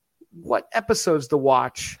what episodes to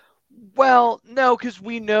watch. Well, no, because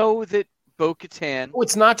we know that Bo-Katan. Oh,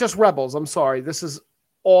 it's not just Rebels. I'm sorry. This is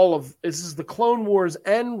the Clone Wars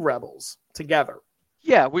and Rebels together.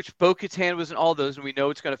 Yeah, which Bo-Katan was in all those, and we know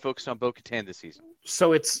it's going to focus on Bo-Katan this season.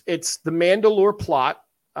 So it's the Mandalore plot,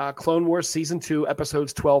 Clone Wars season 2,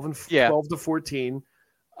 episodes 12 to 14.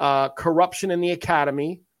 Corruption in the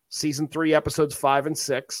Academy, season 3, episodes 5 and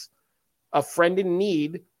 6. A Friend in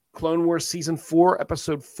Need, Clone Wars season 4,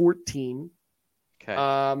 episode 14.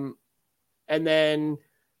 Okay. And then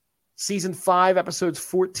season 5, episodes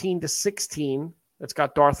 14 to 16. That's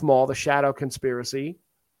got Darth Maul, the Shadow Conspiracy.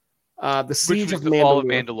 The Siege of Mandalore. The fall of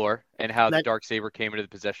Mandalore and how the Darksaber came into the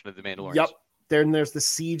possession of the Mandalorians. Yep. Then there's the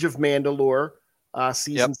Siege of Mandalore,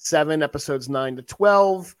 season 7, episodes 9 to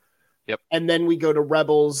 12. Yep. And then we go to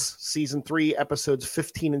Rebels, season 3, episodes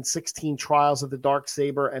 15 and 16, Trials of the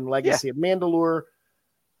Darksaber and Legacy of Mandalore.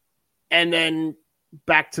 And then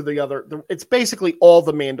back to the other. It's basically all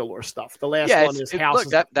the Mandalore stuff. The last one is House.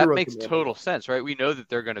 Look, that makes total sense, right? We know that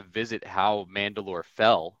they're going to visit how Mandalore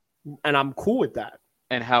fell, and I'm cool with that,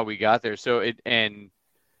 and how we got there. So and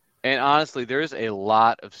honestly, there's a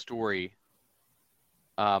lot of story,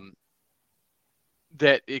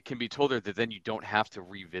 that it can be told there that then you don't have to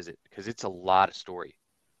revisit because it's a lot of story.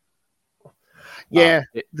 Yeah,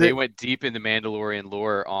 they went deep into Mandalorian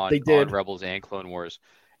lore on Rebels and Clone Wars,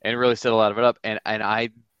 and really set a lot of it up. And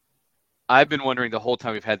I've been wondering the whole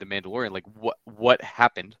time we've had the Mandalorian, like what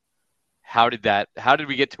happened? How did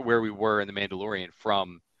we get to where we were in the Mandalorian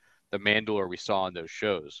from the Mandalore we saw in those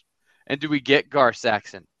shows? And do we get Gar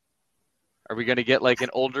Saxon? Are we going to get like an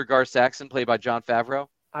older Gar Saxon played by Jon Favreau?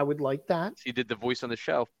 I would like that. He did the voice on the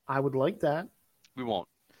show. I would like that. We won't.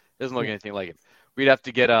 Doesn't look anything like him. We'd have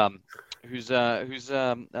to get who's our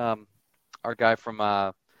guy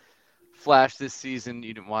from Flash this season?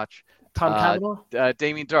 You didn't watch Tom Cavanaugh?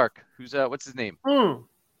 Damien Dark. Who's what's his name?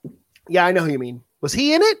 Yeah, I know who you mean. Was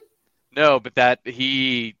he in it? No, but that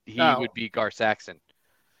he would be Gar Saxon.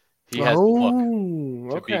 He has the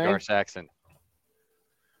look to be Gar Saxon.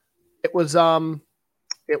 It was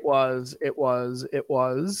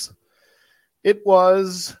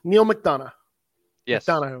Neil McDonough. Yes.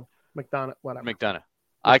 McDonough, whatever. McDonough.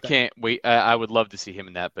 I can't wait. I would love to see him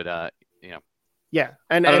in that, but Yeah,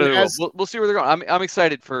 and we'll see where they're going. I'm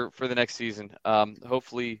excited for the next season.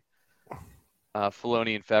 Hopefully,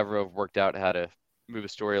 Filoni and Favreau have worked out how to move a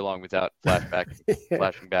story along without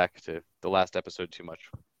flashing back to the last episode too much.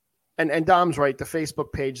 And Dom's right. The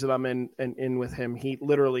Facebook page that I'm in with him,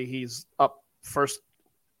 he's up first,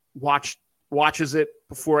 watches it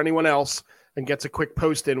before anyone else, and gets a quick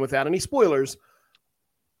post in without any spoilers.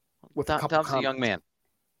 Dom's a young man.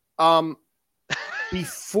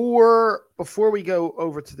 Before we go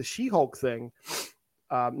over to the She-Hulk thing,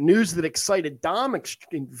 news that excited Dom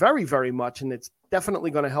very, very much, and it's definitely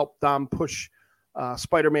going to help Dom push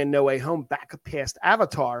Spider-Man No Way Home back past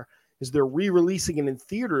Avatar, is they're re-releasing it in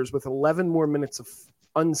theaters with 11 more minutes of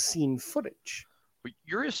unseen footage.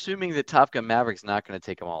 You're assuming that Top Gun Maverick's not going to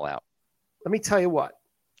take them all out. Let me tell you what.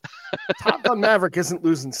 Top Gun Maverick isn't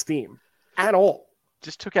losing steam at all.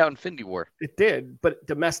 Just took out Infinity War. It did, but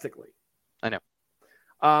domestically. I know.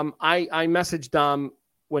 I messaged Dom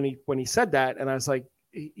when he said that, and I was like,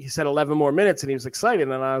 he said 11 more minutes, and he was excited.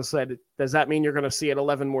 And I said, does that mean you're going to see it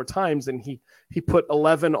 11 more times? And he put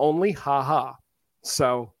 11 only. Ha ha.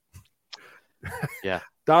 So yeah,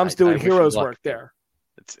 Dom's doing heroes work there.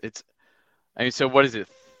 It's. I mean, so what is it?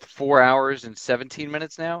 4 hours and 17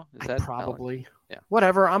 minutes now? Is that probably? Yeah.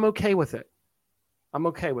 Whatever. I'm okay with it.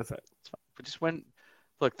 But just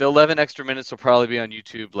look, the 11 extra minutes will probably be on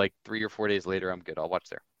YouTube like 3 or 4 days later. I'm good. I'll watch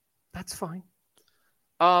there. That's fine.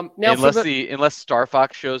 Now unless Star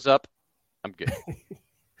Fox shows up, I'm good.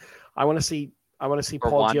 I want to see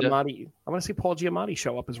Paul Giamatti. I want to see Paul Giamatti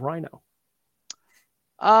show up as Rhino.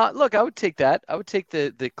 Look, I would take that. I would take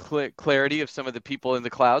the clarity of some of the people in the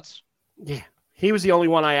clouds. Yeah, he was the only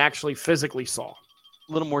one I actually physically saw.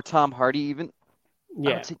 A little more Tom Hardy, even.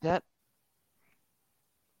 Yeah, I would take that.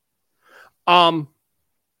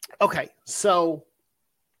 Okay, so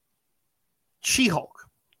She-Hulk.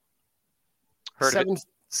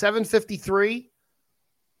 7:53.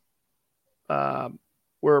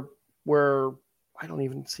 We're I don't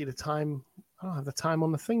even see the time. I don't have the time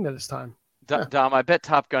on the thing that it's time. Dom, I bet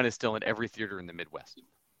Top Gun is still in every theater in the Midwest.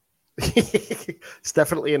 It's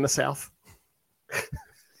definitely in the South.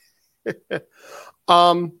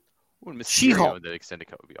 She-Hulk in the extended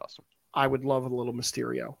cut would be awesome. I would love a little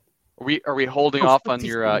Mysterio. Are we holding off on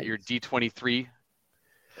your D23?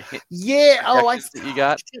 Yeah. You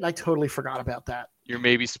got? Shit, I totally forgot about that. Your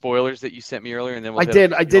maybe spoilers that you sent me earlier, and then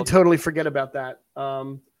I did totally forget about that.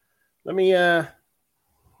 Let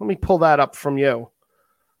me pull that up from you.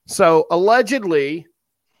 So allegedly,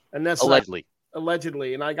 and that's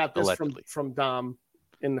allegedly, and I got this from Dom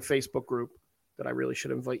in the Facebook group that I really should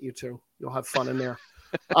invite you to. You'll have fun in there.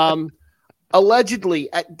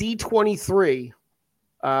 Allegedly at D23.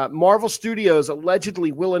 Marvel Studios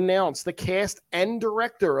allegedly will announce the cast and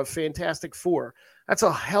director of Fantastic Four. That's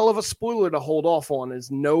a hell of a spoiler to hold off on.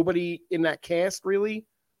 Is nobody in that cast really?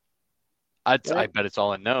 I bet it's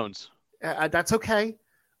all unknowns. That's okay.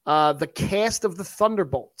 The cast of the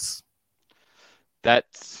Thunderbolts.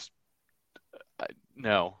 That's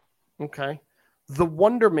no. Okay. The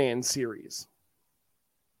Wonder Man series.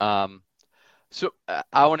 So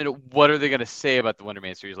I want to know, what are they going to say about the Wonder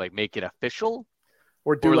Man series? Like, make it official?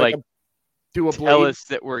 Or do a Blade? Tell us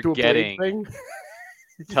that we're getting.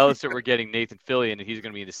 Tell us that we're getting Nathan Fillion, and he's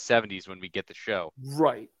going to be in his 70s when we get the show.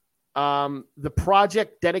 Right. The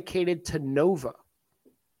project dedicated to Nova.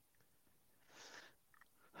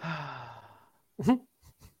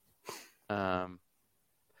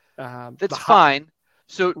 That's fine.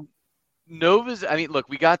 So Nova's. I mean, look,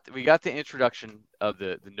 we got the introduction of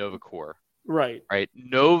the Nova Corps. Right.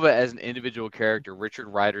 Nova as an individual character, Richard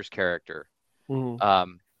Rider's character,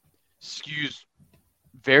 skews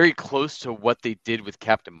very close to what they did with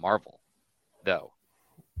Captain Marvel, though,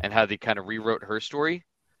 and how they kind of rewrote her story.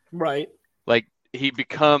 Right. Like, he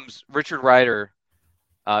becomes Richard Rider,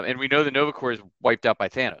 and we know the Nova Corps is wiped out by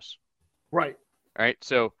Thanos. Right. Right.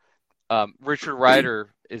 So Richard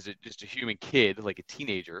Rider is just a human kid, like a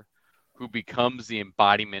teenager, who becomes the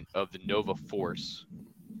embodiment of the Nova Force.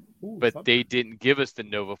 But they didn't give us the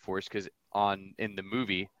Nova Force because in the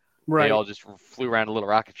movie, they all just flew around in little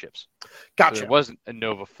rocket ships. Gotcha. So there wasn't a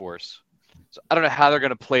Nova Force. So I don't know how they're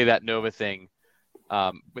going to play that Nova thing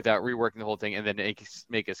without reworking the whole thing and then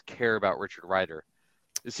make us care about Richard Rider.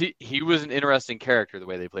 He was an interesting character the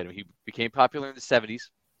way they played him. He became popular in the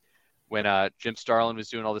 70s when Jim Starlin was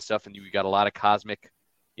doing all this stuff, and you got a lot of cosmic,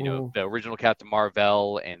 the original Captain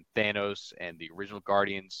Marvel and Thanos and the original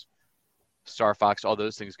Guardians, Star Fox, all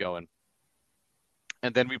those things going.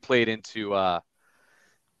 And then we played into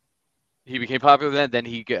he became popular then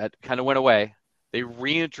he kind of went away. They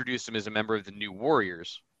reintroduced him as a member of the New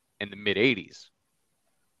Warriors in the mid-'80s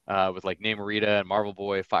with like Namorita and Marvel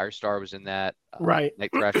Boy. Firestar was in that. Night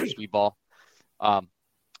Thrasher, Speedball. And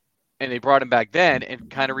they brought him back then and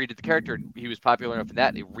kind of redid the character. He was popular enough in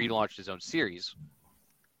that. They relaunched his own series.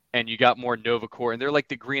 And you got more Nova Corps. And they're like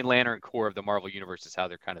the Green Lantern Corps of the Marvel Universe is how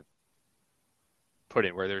they're kind of put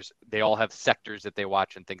in, where they all have sectors that they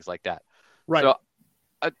watch and things like that. Right. So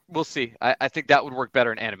we'll see. I think that would work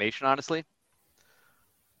better in animation, honestly,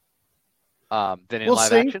 than in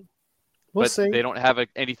live action. We'll see. They don't have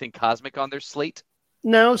anything cosmic on their slate.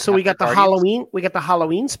 No, so we got the Halloween. We got the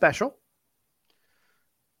Halloween special.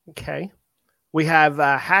 Okay. We have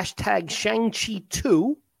hashtag Shang-Chi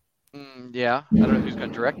 2. Yeah. I don't know who's going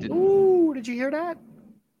to direct it. Ooh, did you hear that?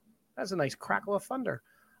 That's a nice crackle of thunder.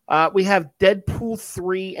 We have Deadpool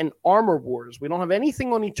 3 and Armor Wars. We don't have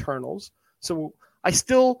anything on Eternals. So I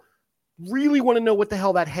still really want to know what the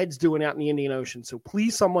hell that head's doing out in the Indian Ocean. So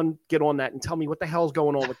please someone get on that and tell me what the hell's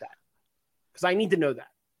going on with that. Because I need to know that.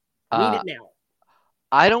 I need it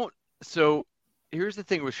now. So here's the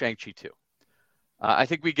thing with Shang-Chi 2. I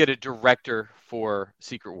think we get a director for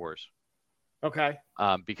Secret Wars. Okay.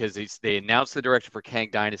 Because they announced the director for Kang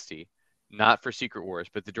Dynasty, not for Secret Wars,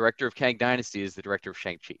 but the director of Kang Dynasty is the director of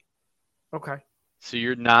Shang-Chi. Okay. So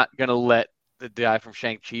you're not going to let the guy from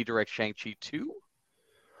Shang-Chi direct Shang-Chi 2?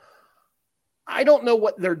 I don't know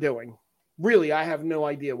what they're doing. Really, I have no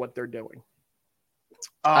idea what they're doing.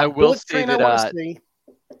 I will say that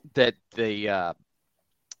the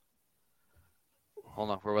hold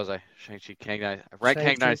on, where was I? Shang-Chi, Kang Dynasty. I read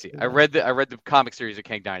Kang Dynasty. I read the comic series of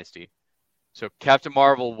Kang Dynasty. So Captain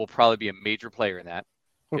Marvel will probably be a major player in that.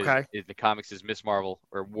 Okay. The comics is Miss Marvel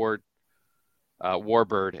or Warbird,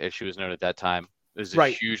 as she was known at that time. There's a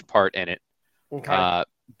huge part in it. Okay.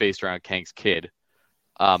 Based around Kang's kid.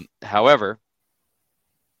 However,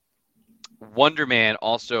 Wonder Man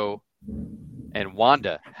also and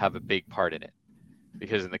Wanda have a big part in it.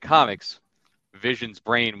 Because in the comics, Vision's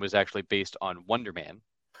brain was actually based on Wonder Man.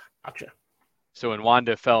 Gotcha. So when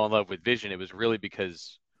Wanda fell in love with Vision, it was really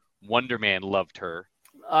because Wonder Man loved her.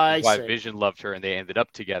 I see. Vision loved her, and they ended up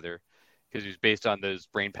together because he was based on those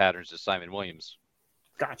brain patterns of Simon Williams.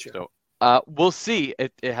 Gotcha. So we'll see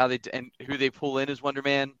how they and who they pull in as Wonder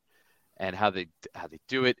Man, and how they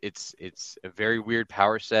do it. It's a very weird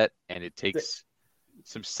power set, and it takes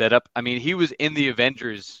some setup. I mean, he was in the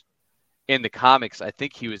Avengers in the comics. I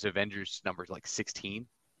think he was Avengers number like 16.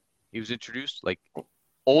 He was introduced like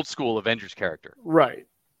old school Avengers character. Right.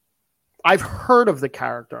 I've heard of the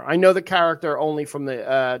character. I know the character only from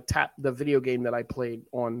the video game that I played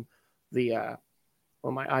on the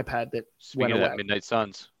on my iPad that Speaking of that, Midnight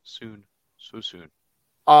Suns, so soon.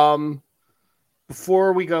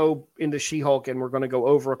 Before we go into She-Hulk, and we're going to go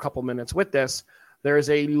over a couple minutes with this, there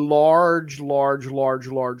is a large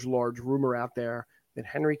rumor out there that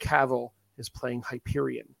Henry Cavill is playing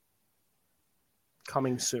Hyperion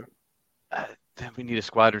coming soon. Then we need a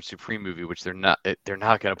Squadron Supreme movie, which they're not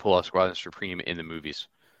going to pull off Squadron Supreme in the movies.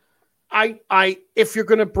 If you're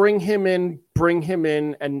going to bring him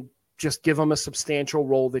in and just give him a substantial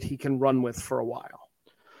role that he can run with for a while.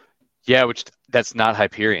 Yeah, that's not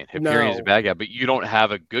Hyperion. Hyperion is a bad guy, but you don't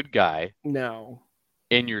have a good guy. No.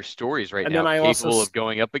 In your stories right now, capable of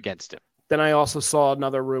going up against him. Then I also saw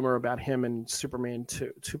another rumor about him in Superman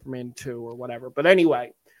 2 or whatever. But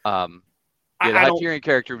anyway, the Hyperion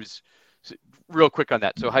character was real quick on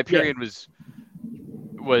that. So Hyperion was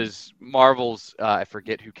was Marvel's. I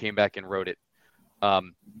forget who came back and wrote it,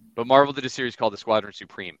 but Marvel did a series called The Squadron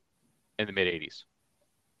Supreme in the mid '80s.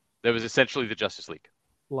 That was essentially the Justice League.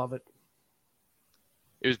 Love it.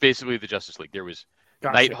 It was basically the Justice League. There was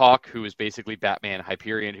Gotcha. Nighthawk, who was basically Batman,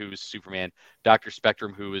 Hyperion, who was Superman, Dr.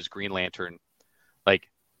 Spectrum, who was Green Lantern, like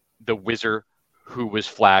the Wizard, who was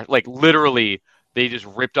Flash. Like literally, they just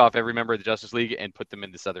ripped off every member of the Justice League and put them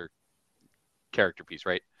in this other character piece,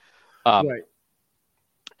 right? Right.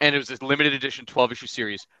 And it was this limited edition 12-issue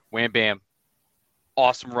series. Wham, bam,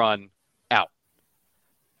 awesome run, out.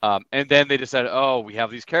 And then they decided, oh, we have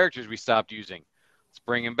these characters we stopped using. Let's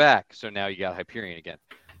bring them back. So now you got Hyperion again.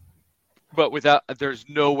 But there's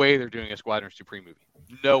no way they're doing a Squadron Supreme movie.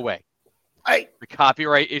 No way. The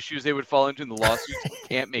copyright issues they would fall into in the lawsuits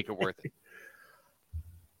can't make it worth it.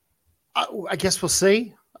 I guess we'll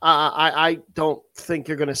see. I don't think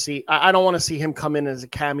you're going to see. I don't want to see him come in as a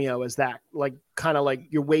cameo as that. Like kind of like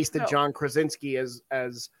you wasted John Krasinski as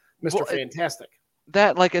Mr. Fantastic.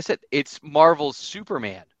 That, like I said, it's Marvel's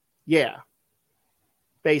Superman. Yeah.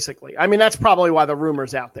 Basically. I mean, that's probably why the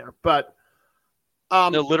rumor's out there. But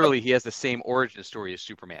no, literally, he has the same origin story as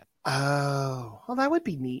Superman. Oh, well, that would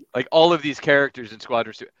be neat. Like all of these characters in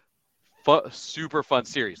Squadron super fun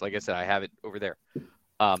series. Like I said, I have it over there.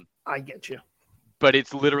 I get you. But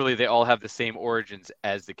it's literally they all have the same origins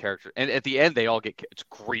as the character, and at the end they all get. It's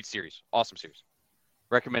a great series, awesome series.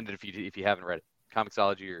 Recommended if you haven't read it.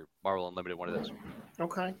 Comixology or Marvel Unlimited, one of those.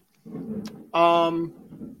 Okay. All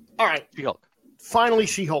right. She-Hulk. Finally,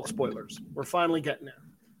 She-Hulk spoilers. We're finally getting there.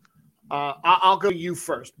 I'll go you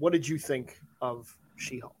first. What did you think of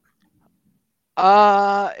She-Hulk?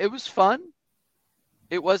 It was fun.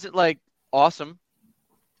 It wasn't like awesome,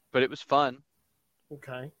 but it was fun.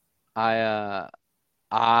 Okay. I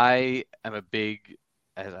am a big,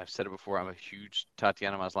 as I've said it before, I'm a huge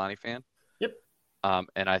Tatiana Maslany fan. Yep.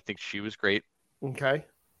 And I think she was great. Okay.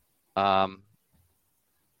 Some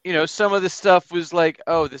of the stuff was like,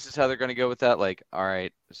 oh, this is how they're going to go with that. Like, all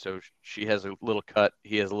right, so she has a little cut.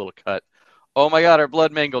 He has a little cut. Oh, my God, our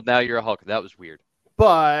blood mangled. Now you're a Hulk. That was weird.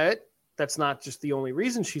 But that's not just the only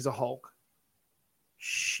reason she's a Hulk.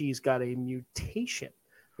 She's got a mutation.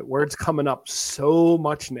 The word's coming up so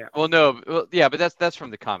much now. Well, no. Yeah, but that's from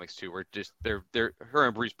the comics, too. We're just, they're her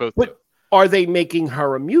and Bruce both do. Are they making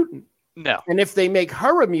her a mutant? No. And if they make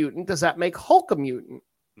her a mutant, does that make Hulk a mutant?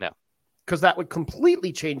 No. Because that would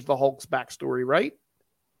completely change the Hulk's backstory, right?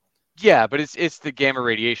 Yeah, but it's the gamma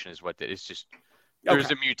radiation is what it's just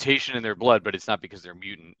there's a mutation in their blood, but it's not because they're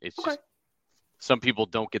mutant. It's just some people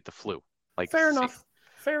don't get the flu. Like Fair enough.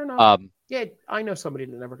 Yeah, I know somebody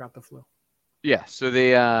that never got the flu. Yeah, so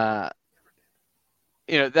they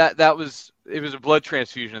it was a blood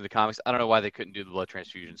transfusion in the comics. I don't know why they couldn't do the blood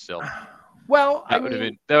transfusion still. Well, that would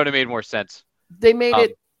have made more sense. They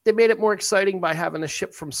made it more exciting by having a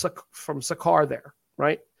ship from Sakaar there,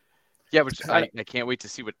 right? Yeah, which I can't wait to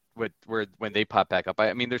see when they pop back up.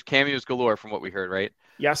 I mean, there's cameos galore from what we heard, right?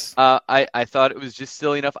 Yes. I thought it was just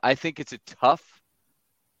silly enough. I think it's a tough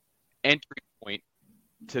entry point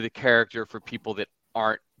to the character for people that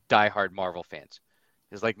aren't diehard Marvel fans.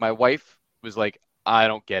 It's like my wife was like, I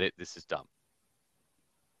don't get it. This is dumb.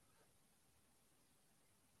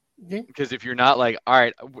 Yeah. Because if you're not like, all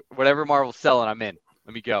right, whatever Marvel's selling, I'm in.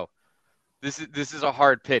 Let me go. This is a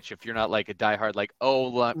hard pitch if you're not like a diehard, like,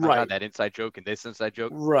 oh, I got that inside joke and this inside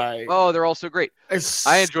joke. Right. Oh, they're all so great.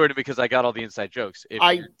 I enjoyed it because I got all the inside jokes. If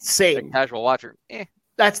you're a casual watcher,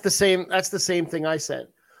 That's the same thing I said.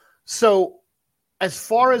 So as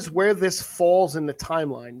far as where this falls in the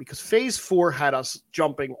timeline, because Phase 4 had us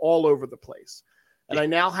jumping all over the place. And I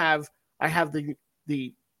have the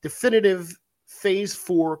definitive Phase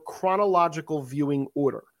 4 chronological viewing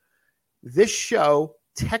order. This show,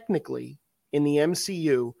 technically, in the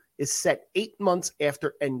MCU, is set 8 months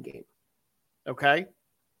after Endgame. Okay?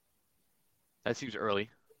 That seems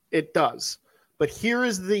early. It does. But here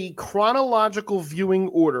is the chronological viewing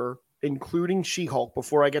order, including She-Hulk,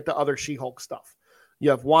 before I get to other She-Hulk stuff.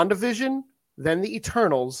 You have WandaVision, then the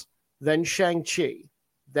Eternals, then Shang-Chi,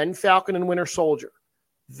 then Falcon and Winter Soldier,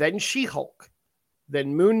 then She-Hulk,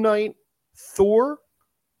 then Moon Knight, Thor,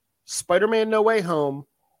 Spider-Man No Way Home,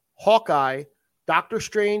 Hawkeye, Doctor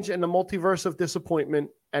Strange and the Multiverse of Disappointment,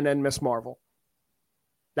 and then Miss Marvel.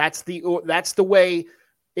 That's the way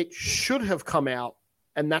it should have come out,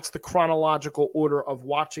 and that's the chronological order of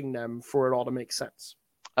watching them for it all to make sense.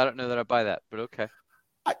 I don't know that I buy that, but okay.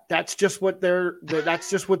 That's just what the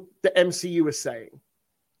MCU is saying.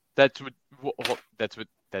 That's who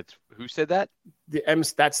said that?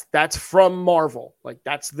 That's from Marvel. Like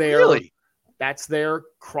that's their really. That's their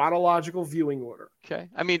chronological viewing order. Okay.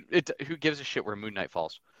 I mean, who gives a shit where Moon Knight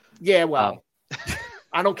falls? Yeah, well,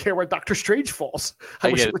 I don't care where Doctor Strange falls.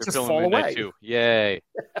 I wish it would just fall Moon away. Knight too. Yay.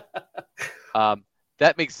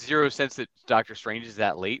 That makes zero sense that Doctor Strange is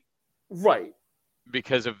that late. Right.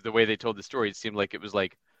 Because of the way they told the story, it seemed like it was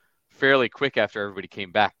like fairly quick after everybody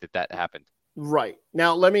came back that happened. Right.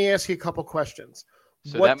 Now, let me ask you a couple questions.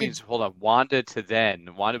 So that means, hold on, Wanda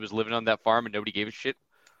was living on that farm and nobody gave a shit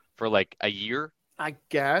for like a year? I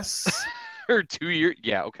guess. Or 2 years?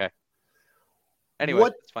 Yeah, okay. Anyway,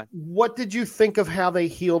 it's fine. What did you think of how they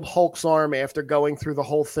healed Hulk's arm after going through the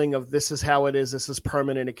whole thing of this is how it is, this is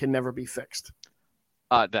permanent, it can never be fixed?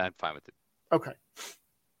 I'm fine with it. Okay.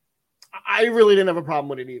 I really didn't have a problem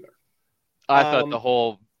with it either. I thought the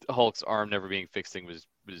whole Hulk's arm never being fixed thing was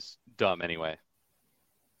dumb anyway.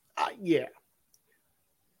 Yeah.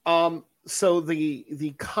 So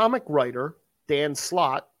the comic writer, Dan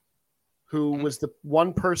Slott, who was the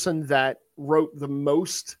one person that wrote the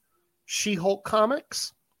most She-Hulk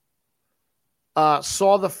comics,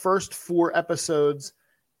 saw the first 4 episodes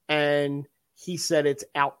and he said it's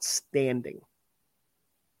outstanding.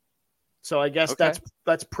 So I guess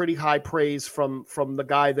that's pretty high praise from the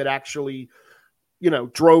guy that actually,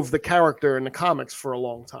 drove the character in the comics for a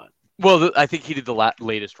long time. Well, I think he did the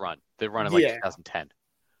latest run, the run of 2010.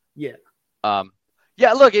 Yeah.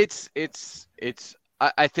 Yeah. Look, it's.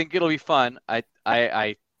 I think it'll be fun.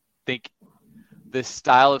 I think the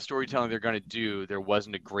style of storytelling they're going to do, there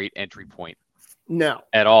wasn't a great entry point. No.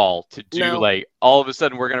 At all to do like all of a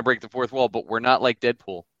sudden we're going to break the fourth wall, but we're not like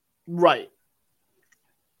Deadpool. Right.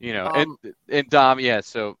 And Dom, yeah.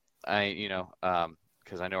 So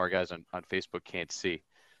because I know our guys on Facebook can't see.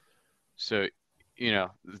 So,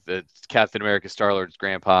 the Captain America Star-Lord's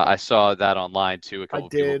grandpa, I saw that online too. A couple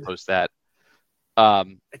of people post that.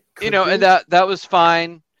 And that was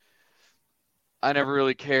fine. I never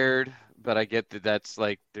really cared, but I get that that's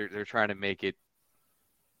like they're trying to make it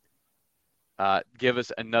give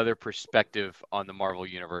us another perspective on the Marvel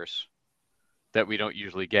universe that we don't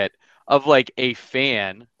usually get of like a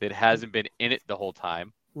fan that hasn't been in it the whole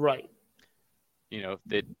time. Right.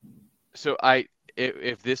 So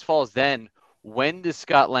if this falls, then when does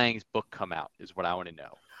Scott Lang's book come out is what I want to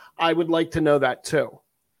know. I would like to know that too.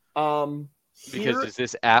 Because is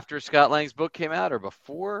this after Scott Lang's book came out or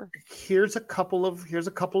before? Here's a couple of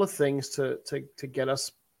things to get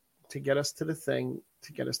us to the thing,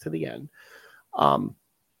 to get us to the end.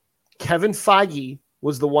 Kevin Feige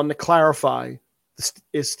was the one to clarify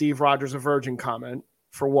is Steve Rogers a virgin comment,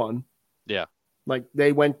 for one. Yeah. Like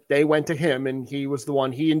they went to him and he was the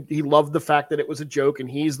one, he loved the fact that it was a joke and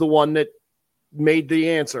he's the one that made the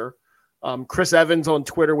answer. Chris Evans on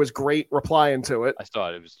Twitter was great replying to it. I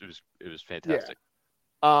saw it. It was fantastic.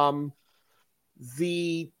 Yeah.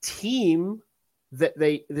 The team that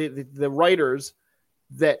the writers,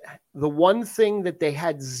 that the one thing that they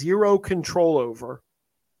had zero control over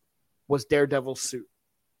was Daredevil's suit.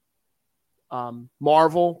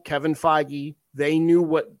 Marvel, Kevin Feige, they knew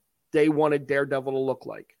what they wanted Daredevil to look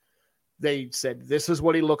like. They said, this is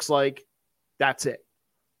what he looks like. That's it.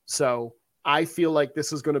 So I feel like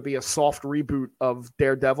this is going to be a soft reboot of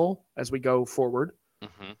Daredevil as we go forward.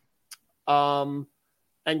 Mm-hmm.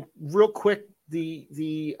 And real quick,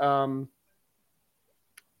 the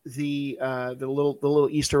little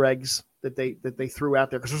Easter eggs that they threw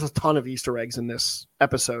out there, because there's a ton of Easter eggs in this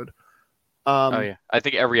episode. I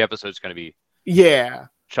think every episode is going to be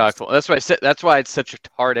chock full. That's why it's such a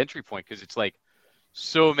hard entry point, because it's like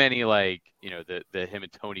so many, like, the him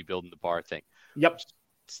and Tony building the bar thing. Yep.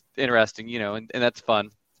 It's interesting, and that's fun.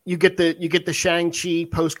 You get the Shang-Chi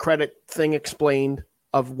post-credit thing explained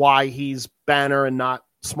of why he's Banner and not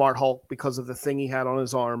Smart Hulk, because of the thing he had on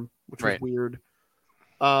his arm, which was weird.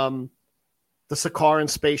 The Sakaran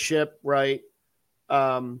spaceship, right?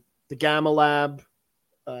 The Gamma Lab,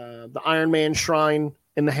 the Iron Man shrine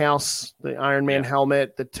in the house, the Iron Man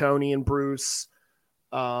helmet, the Tony and Bruce,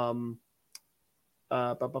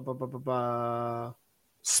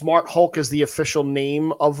 Smart Hulk is the official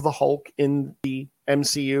name of the Hulk in the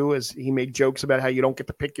MCU, as he made jokes about how you don't get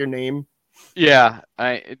to pick your name. Yeah,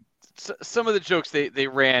 some of the jokes they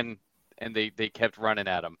ran and they kept running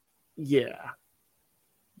at him. Yeah,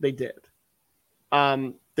 they did.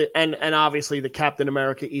 And obviously the Captain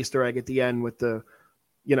America Easter egg at the end with the,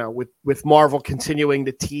 with Marvel continuing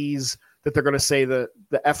to tease that they're going to say the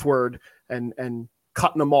F word and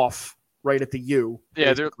cutting them off right at the U.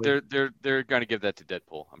 Yeah, basically. they're going to give that to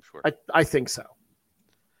Deadpool, I'm sure. I think so.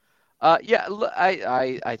 Yeah,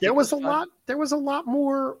 I think there was a lot. There was a lot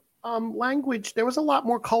more language. There was a lot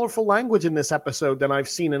more colorful language in this episode than I've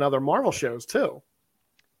seen in other Marvel shows too.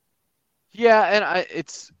 Yeah, and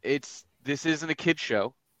this isn't a kid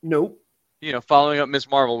show. Nope. Following up Miss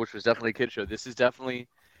Marvel, which was definitely a kid show. This is definitely,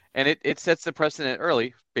 and it sets the precedent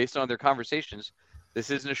early based on their conversations. This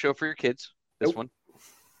isn't a show for your kids. This one,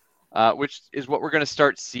 which is what we're going to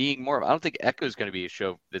start seeing more of. I don't think Echo is going to be a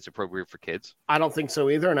show that's appropriate for kids. I don't think so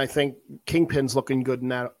either, and I think Kingpin's looking good in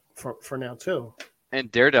that for now too. And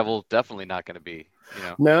Daredevil definitely not going to be.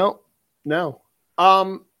 No.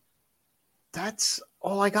 That's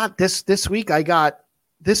all I got this week.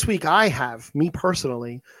 This week I have, me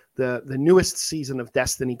personally, the newest season of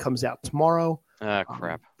Destiny comes out tomorrow.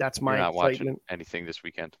 Crap. That's my You're not excitement. watching anything this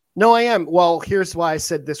weekend. No, I am. Well, here's why I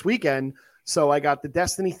said this weekend. So I got the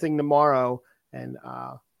Destiny thing tomorrow, and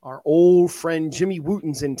our old friend Jimmy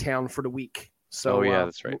Wooten's in town for the week. So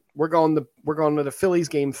that's right. We're going to the Phillies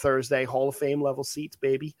game Thursday, Hall of Fame level seats,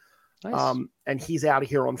 baby. Nice. And he's out of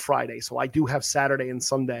here on Friday, so I do have Saturday and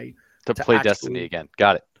Sunday to play Destiny again.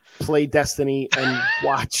 Got it. Play Destiny and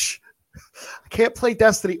watch. I can't play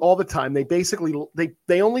Destiny all the time. They basically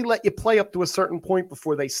they only let you play up to a certain point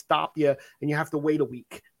before they stop you, and you have to wait a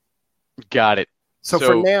week. Got it. So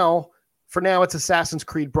for now it's Assassin's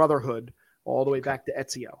Creed Brotherhood all the way back to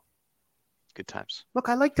Ezio. Good times. Look,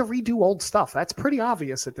 I like to redo old stuff. That's pretty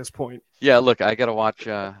obvious at this point. Yeah, look, I gotta watch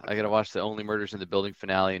the Only Murders in the Building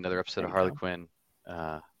finale, another episode of Harley Quinn.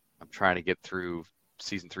 I'm trying to get through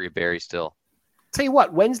season 3 of Barry still. Tell you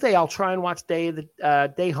what, Wednesday I'll try and watch Day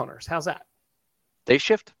Hunters. How's that? Day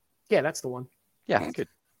Shift? Yeah, that's the one. Yeah, good.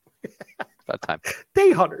 About time.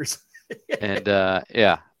 Day Hunters. And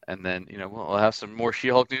and then we'll have some more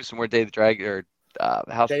She-Hulk news, some more Day of the Dragon or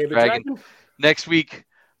House of the Dragon next week.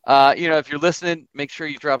 If you're listening, make sure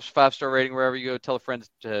you drop us a 5-star rating wherever you go. Tell a friend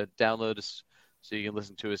to download us so you can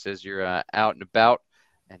listen to us as you're out and about.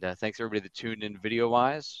 And thanks everybody that tuned in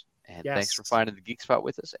video-wise. And thanks for finding the Geek Spot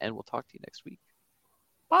with us. And we'll talk to you next week.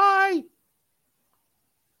 Bye.